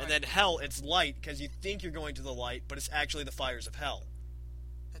 And Right. then hell, it's light because you think you're going to the light, but it's actually the fires of hell.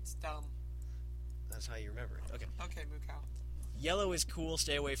 That's dumb. That's how you remember it. Okay. Okay, Moo Cow. Yellow is cool.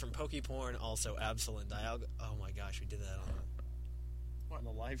 Stay away from Pokeporn. Also, Absolent Dialga. Oh my gosh, we did that on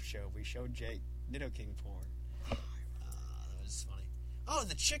the live show. We showed Jay Nidoking porn. That was funny. Oh,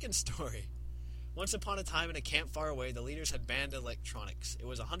 the chicken story. Once upon a time in a camp far away, the leaders had banned electronics. It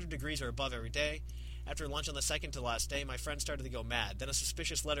was 100 degrees or above every day. After lunch on the second to last day, my friend started to go mad. Then a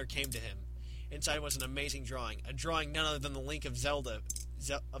suspicious letter came to him. Inside was an amazing drawing. A drawing none other than the link of Zelda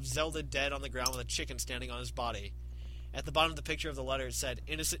dead on the ground with a chicken standing on his body. At the bottom of the picture of the letter it said,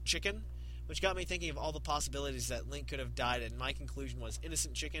 "Innocent chicken?" Which got me thinking of all the possibilities that Link could have died, and my conclusion was,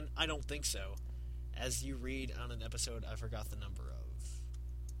 innocent chicken? I don't think so. As you read on an episode I forgot the number of.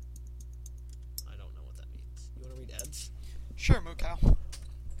 I don't know what that means. You want to read Ed's? Sure, Mookow.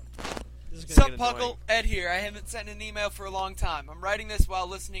 This is Sup, gonna get annoying. Puckle? Ed here. I haven't sent an email for a long time. I'm writing this while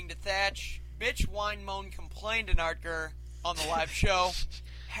listening to Thatch bitch, whine, moan, complain to Nartger on the live show.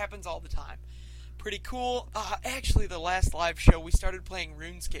 Happens all the time. Pretty cool. Actually, the last live show, we started playing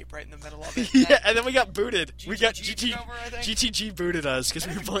RuneScape right in the middle of it. Yeah, and then we got booted. We got GTG over, I think? GTG booted us because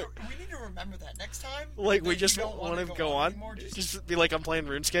we were playing. We need to remember that next time. Like, that we you just don't want wanna to go on. anymore, Just be like, I'm playing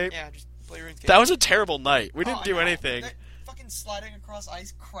RuneScape. yeah, just play RuneScape. That was a terrible night. We Oh, didn't I do know. anything. That fucking sliding across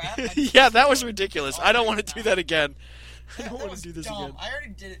ice crap. Yeah, that was ridiculous. I don't want to do that again. I don't That want was to do this dumb. again. I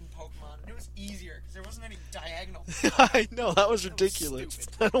already did it in Pokemon, and it was easier because there wasn't any diagonal. I know, that was That was ridiculous.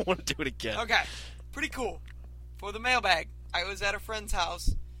 stupid. I don't want to do it again. Okay, pretty cool. For the mailbag, I was at a friend's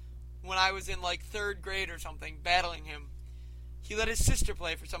house when I was in like 3rd grade or something, battling him. He let his sister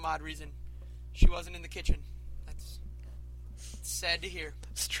play for some odd reason. She wasn't in the kitchen. That's sad to hear.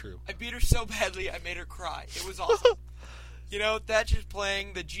 It's true. I beat her so badly I made her cry. It was awesome. You know, Thatch is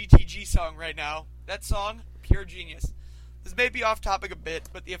playing the GTG song right now. That song, pure genius. This may be off topic a bit,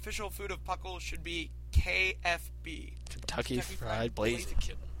 but the official food of Puckle should be KFB. Kentucky Fried Blazing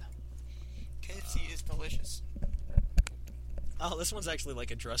Kitten. KFC is delicious. Oh, this one's actually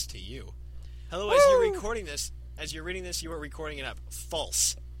like addressed to you. Hello, Woo! as you're recording this, as you're reading this, you are recording it up.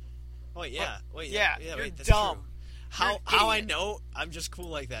 False. Oh, wait, yeah. Wait, Yeah, yeah, you're wait, that's dumb. true. You're How an I idiot. know I'm just cool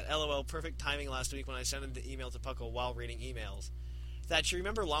like that. LOL, perfect timing last week when I sent the email to Puckle while reading emails. That you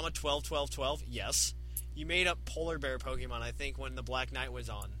remember Llama 121212? Yes. You made up Polar Bear Pokemon, I think, when the Black Knight was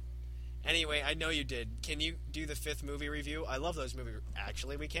on. Anyway, I know you did. Can you do the 5th movie review? I love those movies.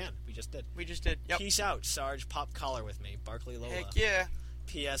 Actually, we can. We just did. We just did. Yep. Peace out, Sarge. Pop collar with me. Barkley Lola. Heck yeah.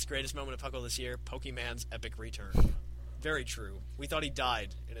 P.S. Greatest moment of Puckle this year, Pokemon's epic return. Very true. We thought he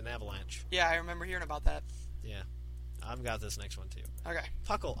died in an avalanche. Yeah, I remember hearing about that. Yeah. I've got this next one, too. Okay.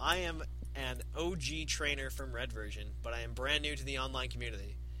 Puckle, I am an OG trainer from Red version, but I am brand new to the online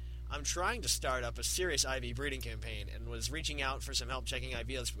community. I'm trying to start up a serious IV breeding campaign and was reaching out for some help checking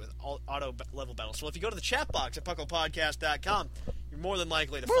IVs with auto-level battles. Well, if you go to the chat box at pucklepodcast.com, you're more than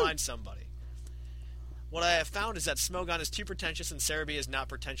likely to find somebody. What I have found is that Smogon is too pretentious and Cerebi is not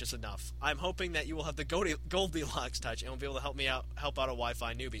pretentious enough. I'm hoping that you will have the Goldilocks touch and will be able to help out a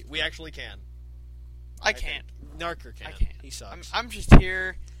Wi-Fi newbie. We actually can. I can't. think. Narker can. I can't. He sucks. I'm just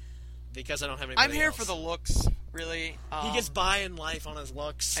here. Because I don't have anybody I'm here else. for the looks, really. He gets by in life on his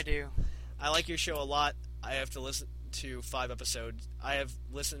looks. I do. I like your show a lot. I have to listen to 5 episodes. I have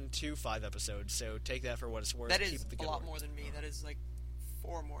listened to 5 episodes, so take that for what it's worth. That Keep is up the a good lot work. more than me. That is like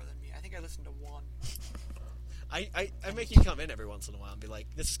 4 more than me. I think I listened to 1. I make you come in every once in a while and be like,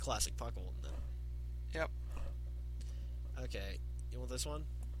 this is classic Puckle. And then, Yep. okay, you want this one?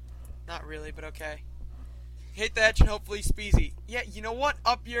 Not really, but okay. Hate that and hopefully Speezy. Yeah, you know what?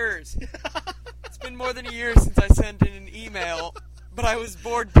 Up yours. It's been more than a year since I sent in an email, but I was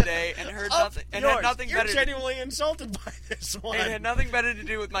bored today and heard nothing and had nothing You're better. genuinely insulted by this one. And had nothing better to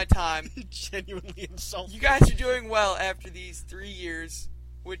do with my time. Genuinely insulted. You guys are doing well after these 3 years,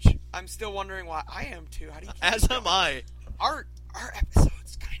 which I'm still wondering why I am too. How do you? Keep As it am going? I. Our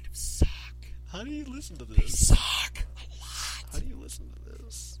episodes kind of suck. How do you listen to They this? suck a lot. How do you listen to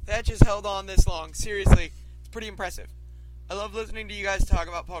this? That just held on this long. Seriously, it's pretty impressive. I love listening to you guys talk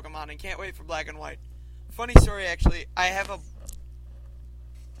about Pokemon and can't wait for Black and White. Funny story, actually. I have a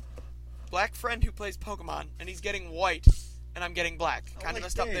black friend who plays Pokemon, and he's getting white, and I'm getting black. Kind of like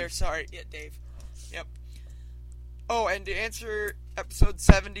messed up Dave. there. Sorry. Yeah, Dave. Yep. Oh, and to answer episode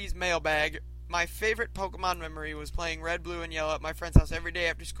 70's mailbag, my favorite Pokemon memory was playing Red, Blue, and Yellow at my friend's house every day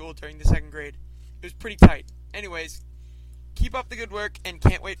after school during the 2nd grade. It was pretty tight. Anyways, keep up the good work, and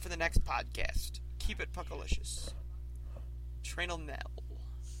can't wait for the next podcast. Keep it Puckalicious. Trainal Nell.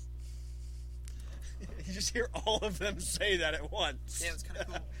 You just hear all of them say that at once. Yeah, it's kind of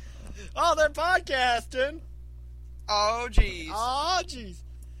cool. Oh, they're podcasting. Oh, jeez. Oh, jeez.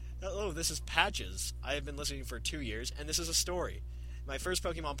 Hello, this is Patches. I have been listening for 2 years, and this is a story. My first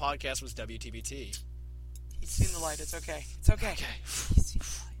Pokemon podcast was WTBT. He's seen the light. It's okay. It's okay. He's seen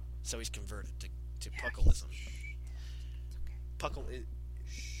the light. So he's converted to Puckleism. Puckle is...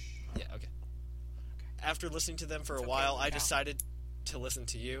 Yeah, okay. After listening to them for a while, I decided to listen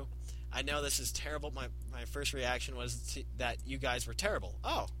to you. I know this is terrible. My first reaction was that you guys were terrible.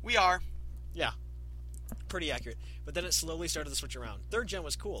 Oh. We are. Yeah. Pretty accurate. But then it slowly started to switch around. Third gen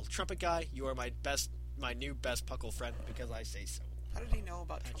was cool. Trumpet Guy, you are my new best Puckle friend because I say so. How did he know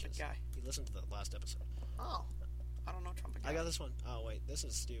about Trumpet Guy? He listened to the last episode. Oh. I don't know Trumpet Guy. I got this one. Oh, wait. This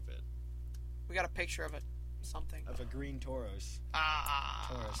is stupid. We got a picture of it. Something. Of a green Tauros.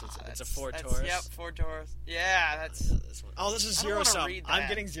 Tauros. It's a Ford Taurus. Taurus. Yep, Ford Taurus. Yeah, that's... This one. Oh, this is I don't Zero wanna Sum. read that. I'm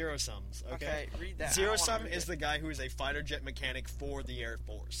getting Zero Sums. Okay, read that. Zero Sum is the guy who is a fighter jet mechanic for the Air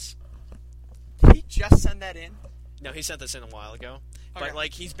Force. Did he just send that in? No, he sent this in a while ago. Okay. But,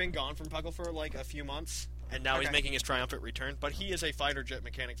 like, he's been gone from Puckle for, like, a few months, and now he's making his triumphant return. But he is a fighter jet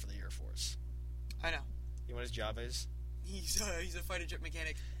mechanic for the Air Force. I know. You know what his job is? He's a fighter jet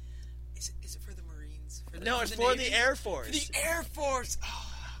mechanic. Is it for the Marines? It's for the Air Force. For the Air Force!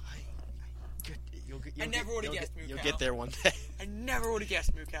 Oh, I never would have guessed Moo You'll Cow. get there one day. I never would have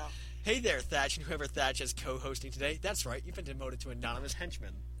guessed Moo Cow. Hey there, Thatch, and whoever Thatch is co-hosting today. That's right, you've been demoted to Anonymous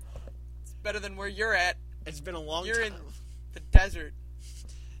Henchman. It's better than where you're at. It's been a long You're time. in the desert.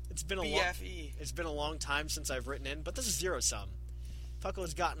 It's been a BFE. It's been a long time since I've written in, but this is Zero Sum. Puckle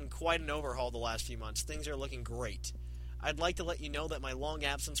has gotten quite an overhaul the last few months. Things are looking great. I'd like to let you know that my long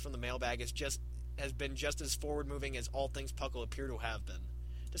absence from the mailbag has been just as forward-moving as all things Puckle appear to have been.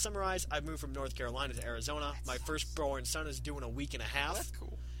 To summarize, I've moved from North Carolina to Arizona. My firstborn son is due in a week and a half. Oh, that's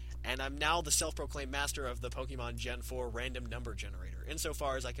cool. And I'm now the self-proclaimed master of the Pokemon Gen 4 random number generator,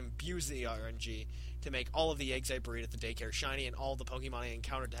 insofar as I can abuse the RNG to make all of the eggs I breed at the daycare shiny and all the Pokemon I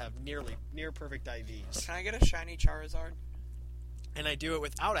encountered to have near-perfect IVs. Can I get a shiny Charizard? And I do it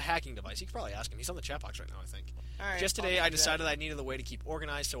without a hacking device. You could probably ask him. He's on the chat box right now, I think. All right, Just today, I'll I do decided that. I needed a way to keep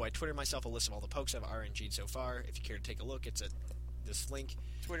organized, so I Twittered myself a list of all the pokes I've RNG'd so far. If you care to take a look, it's at this link.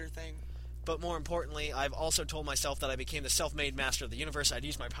 Twitter thing. But more importantly, I've also told myself that I became the self-made master of the universe. I'd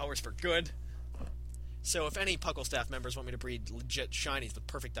use my powers for good. So if any Puckle staff members want me to breed legit shinies with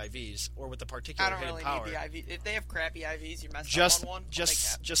perfect IVs, or with the particular I don't hidden really power, need the IV. If they have crappy IVs, you're messing just up on one.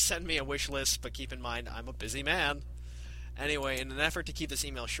 just send me a wish list, but keep in mind I'm a busy man. Anyway, in an effort to keep this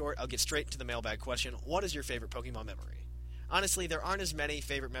email short, I'll get straight to the mailbag question. What is your favorite Pokemon memory? Honestly, there aren't as many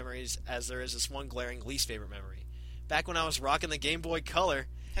favorite memories as there is this one glaring least favorite memory. Back when I was rocking the Game Boy Color,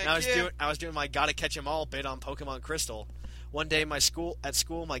 and I was doing my Gotta Catch 'Em All bit on Pokemon Crystal. One day, my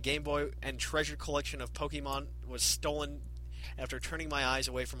Game Boy and treasure collection of Pokemon was stolen after turning my eyes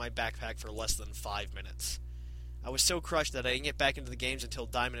away from my backpack for less than 5 minutes. I was so crushed that I didn't get back into the games until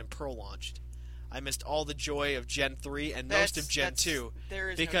Diamond and Pearl launched. I missed all the joy of Gen 3 and most of Gen 2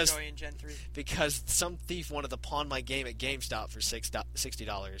 There is because, no joy in Gen 3. because some thief wanted to pawn my game at GameStop for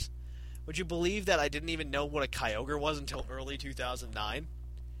 $60. Would you believe that I didn't even know what a Kyogre was until early 2009?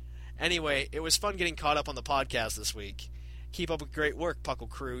 Anyway, it was fun getting caught up on the podcast this week. Keep up with great work, Puckle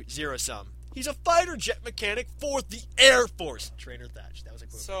Crew. Zero Sum. He's a fighter jet mechanic for the Air Force. Trainer Thatch. That was a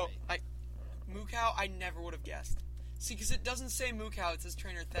quote So, from me. Moo Cow, I never would have guessed. See, because it doesn't say Moo Cow, it says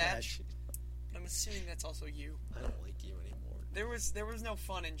Trainer Thatch. But I'm assuming that's also you. I don't like you anymore. There was no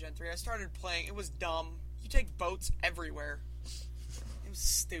fun in Gen 3. I started playing. It was dumb. You take boats everywhere. It was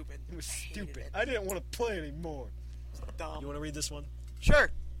stupid. It was I hated stupid. it. I didn't want to play anymore. It was dumb. You want to read this one?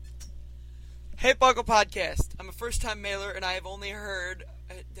 Sure. Hey, Buckle Podcast. I'm a first-time mailer, and I have only heard...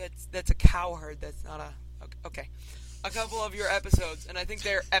 that's a cow herd. That's not a... Okay. A couple of your episodes, and I think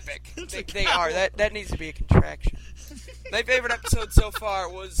they're epic. They are. That needs to be a contraction. My favorite episode so far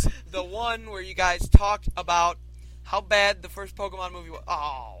was the one where you guys talked about how bad the first Pokemon movie was.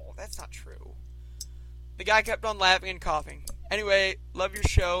 Oh, that's not true. The guy kept on laughing and coughing. Anyway, love your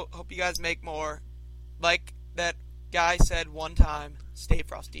show. Hope you guys make more. Like that guy said one time, stay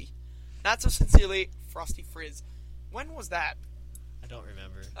frosty. Not so sincerely, Frosty Frizz. When was that? I don't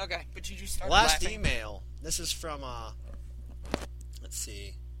remember. Okay, but you just started Last laughing. email. This is from, let's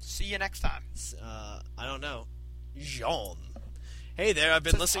see. See you next time. I don't know. Jean. Hey there, I've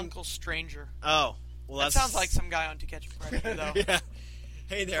been Says listening. Uncle Stranger. Oh, well, That that's sounds like some guy on To Catch a Predator, though. yeah.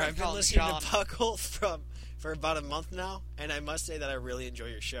 Hey there, I'd I've been call him listening John. to Puckle for about a month now, and I must say that I really enjoy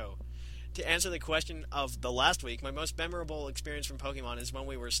your show. To answer the question of the last week, my most memorable experience from Pokemon is when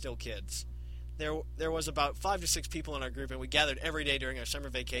we were still kids. There was about 5 to 6 people in our group, and we gathered every day during our summer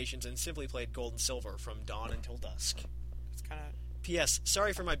vacations and simply played Gold and Silver from dawn until dusk. It's kind of... P.S.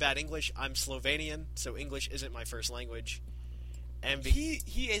 Sorry for my bad English. I'm Slovenian, so English isn't my first language. And He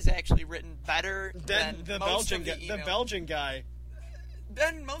is actually written better then than the most Belgian of the guy, email. the Belgian guy.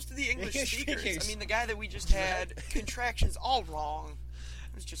 then most of the English English speakers. speakers. I mean, the guy that we just had, contractions all wrong.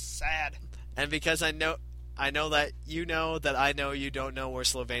 It was just sad. And because I know that you know that I know you don't know where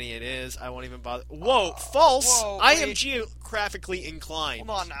Slovenia is, I won't even bother. Whoa, false! whoa, I am wait. geographically inclined.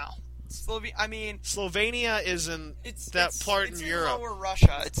 Hold on now. Slovenia is in it's part it's in in Europe. lower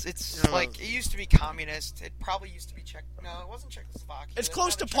Russia. It's No. like it used to be communist. It probably used to be Czech. No, it wasn't Czechoslovakia. It's It's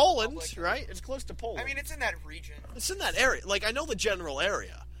close not to the Czech Poland, Republic. right? It's close to Poland. I mean, it's in that region. it's in that area. Like, I know the general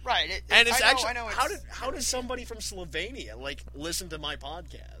area. Right. And it's I know, actually how does somebody from Slovenia like listen to my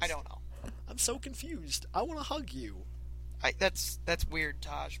podcast? I don't know. I'm so confused. I want to hug you. That's weird,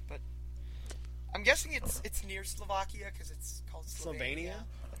 Taj, but I'm guessing it's near Slovakia because it's called Slovenia.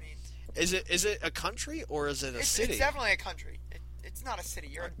 I mean, Is it a country or is it a city? It's definitely a country. It's not a city.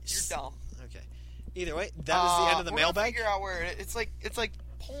 You're dumb. Okay. Either way, that is the end of the we're gonna mailbag. Figure out where it's like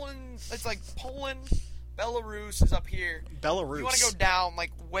Poland. It's like Poland. Belarus is up here. Belarus. You want to go down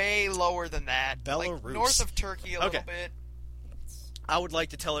like way lower than that. Belarus. Like north of Turkey a little bit. I would like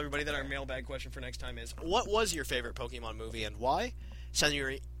to tell everybody that our mailbag question for next time is, what was your favorite Pokemon movie and why? Send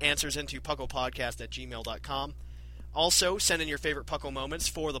your answers into pucklepodcast@gmail.com. Also, send in your favorite Puckle moments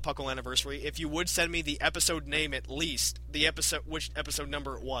for the Puckle anniversary. If you would send me the episode name at least, which episode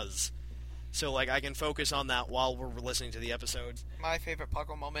number it was. So, like, I can focus on that while we're listening to the episodes. My favorite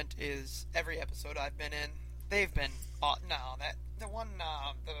Puckle moment is every episode I've been in. They've been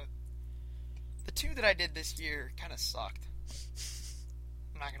the two that I did this year kind of sucked.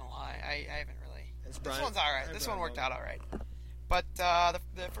 I'm not gonna lie, I haven't really. This one's all right. This one worked out all right. But the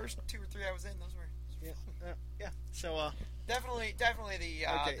first 2 or 3 I was in, those were Yeah. So, definitely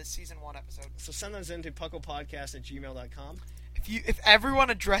the season 1 episode. So send those into pucklepodcast@gmail.com. If everyone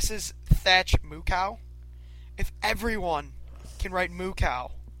addresses Thatch Mookow, if everyone can write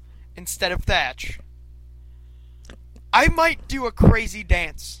Mookow instead of Thatch, I might do a crazy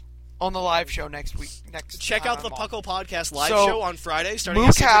dance on the live show next week. Check out the Puckle Podcast live So, show on Friday, starting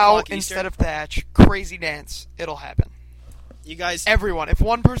at 6 Mookow o'clock Eastern. instead of Thatch, crazy dance. It'll happen. You guys, Everyone. If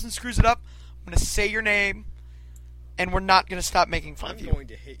one person screws it up, I'm going to say your name, and we're not going to stop making fun I'm of you. going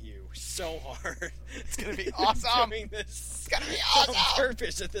to hit you so hard. It's going to be awesome. I'm doing this It's going to be awesome. on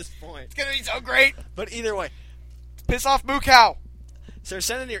purpose at this point. It's going to be so great. But either way, Piss off Mookow. so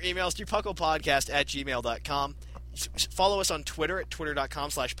send in your emails to pucklepodcast@gmail.com. Follow us on Twitter at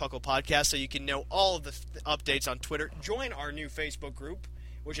twitter.com/pucklepodcast so you can know all of the updates on Twitter. Join our new Facebook group,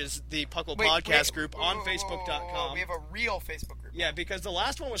 which is the Puckle Podcast group on Facebook.com. We have a real Facebook group. Yeah, because the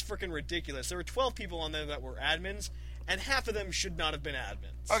last one was freaking ridiculous. There were 12 people on there that were admins, and half of them should not have been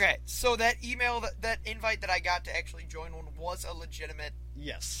admins. Okay, so that email, that invite that I got to actually join one was a legitimate,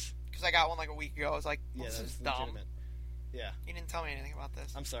 Yes. because I got one like a week ago. I was like, well, Yeah, this that's is dumb. legitimate. Yeah. You didn't tell me anything about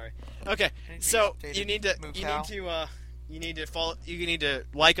this. I'm sorry. Okay, I need to be so updated, you need to Mookow. follow. You need to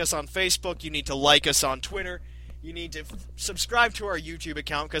like us on Facebook. You need to like us on Twitter. You need to subscribe to our YouTube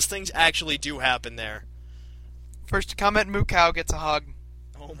account because things actually do happen there. First to comment, Mookow gets a hug.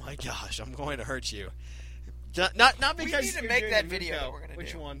 Oh my gosh, I'm going to hurt you. Not because need to you're make doing that the video Mookow. that we're gonna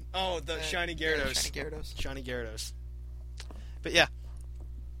Which do. one? Oh, the Shiny Yeah, Gyarados. Shiny Gyarados. Shiny Gyarados. But yeah.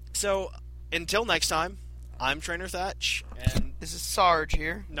 So until next time, I'm Trainer Thatch and This is Sarge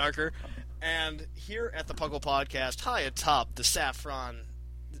here. Narker, and here at the Puckle Podcast, high atop the Saffron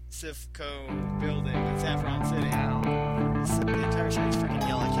Sifco building in Saffron City. The entire city's freaking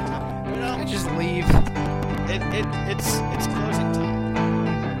yellow. I can't tell. But I just leave. it's closing time.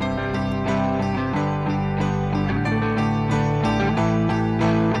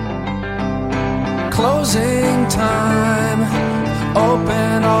 Closing time.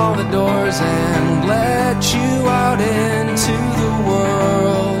 Open all the doors and let you out into the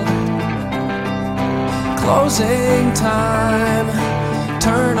world. Closing time.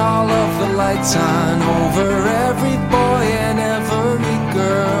 Turn all of the lights on over every boy and every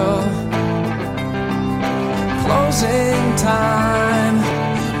girl. Closing time.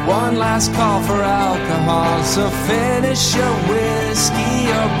 One last call for alcohol, so finish your whiskey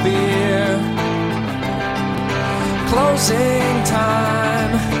or beer. Closing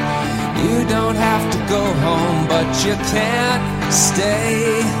time. You don't have to go home, but you can't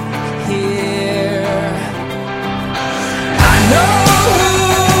stay here. I know who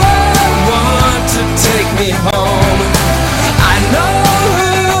I want to take me home. I know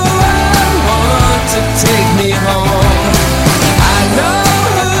who I want to take me home. I know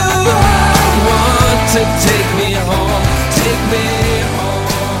who I want to take me home. Take me home.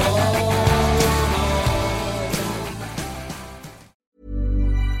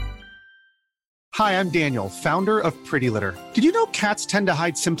 Hi, I'm Daniel, founder of Pretty Litter. Did you know cats tend to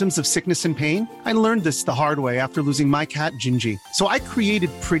hide symptoms of sickness and pain? I learned this the hard way after losing my cat, Gingy. So I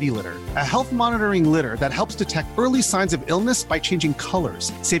created Pretty Litter, a health monitoring litter that helps detect early signs of illness by changing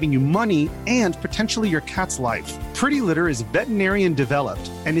colors, saving you money and potentially your cat's life. Pretty Litter is veterinarian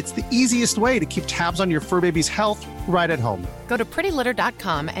developed, and it's the easiest way to keep tabs on your fur baby's health right at home. Go to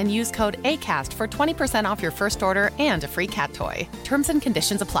prettylitter.com and use code ACAST for 20% off your first order and a free cat toy. Terms and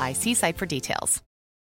conditions apply. See site for details.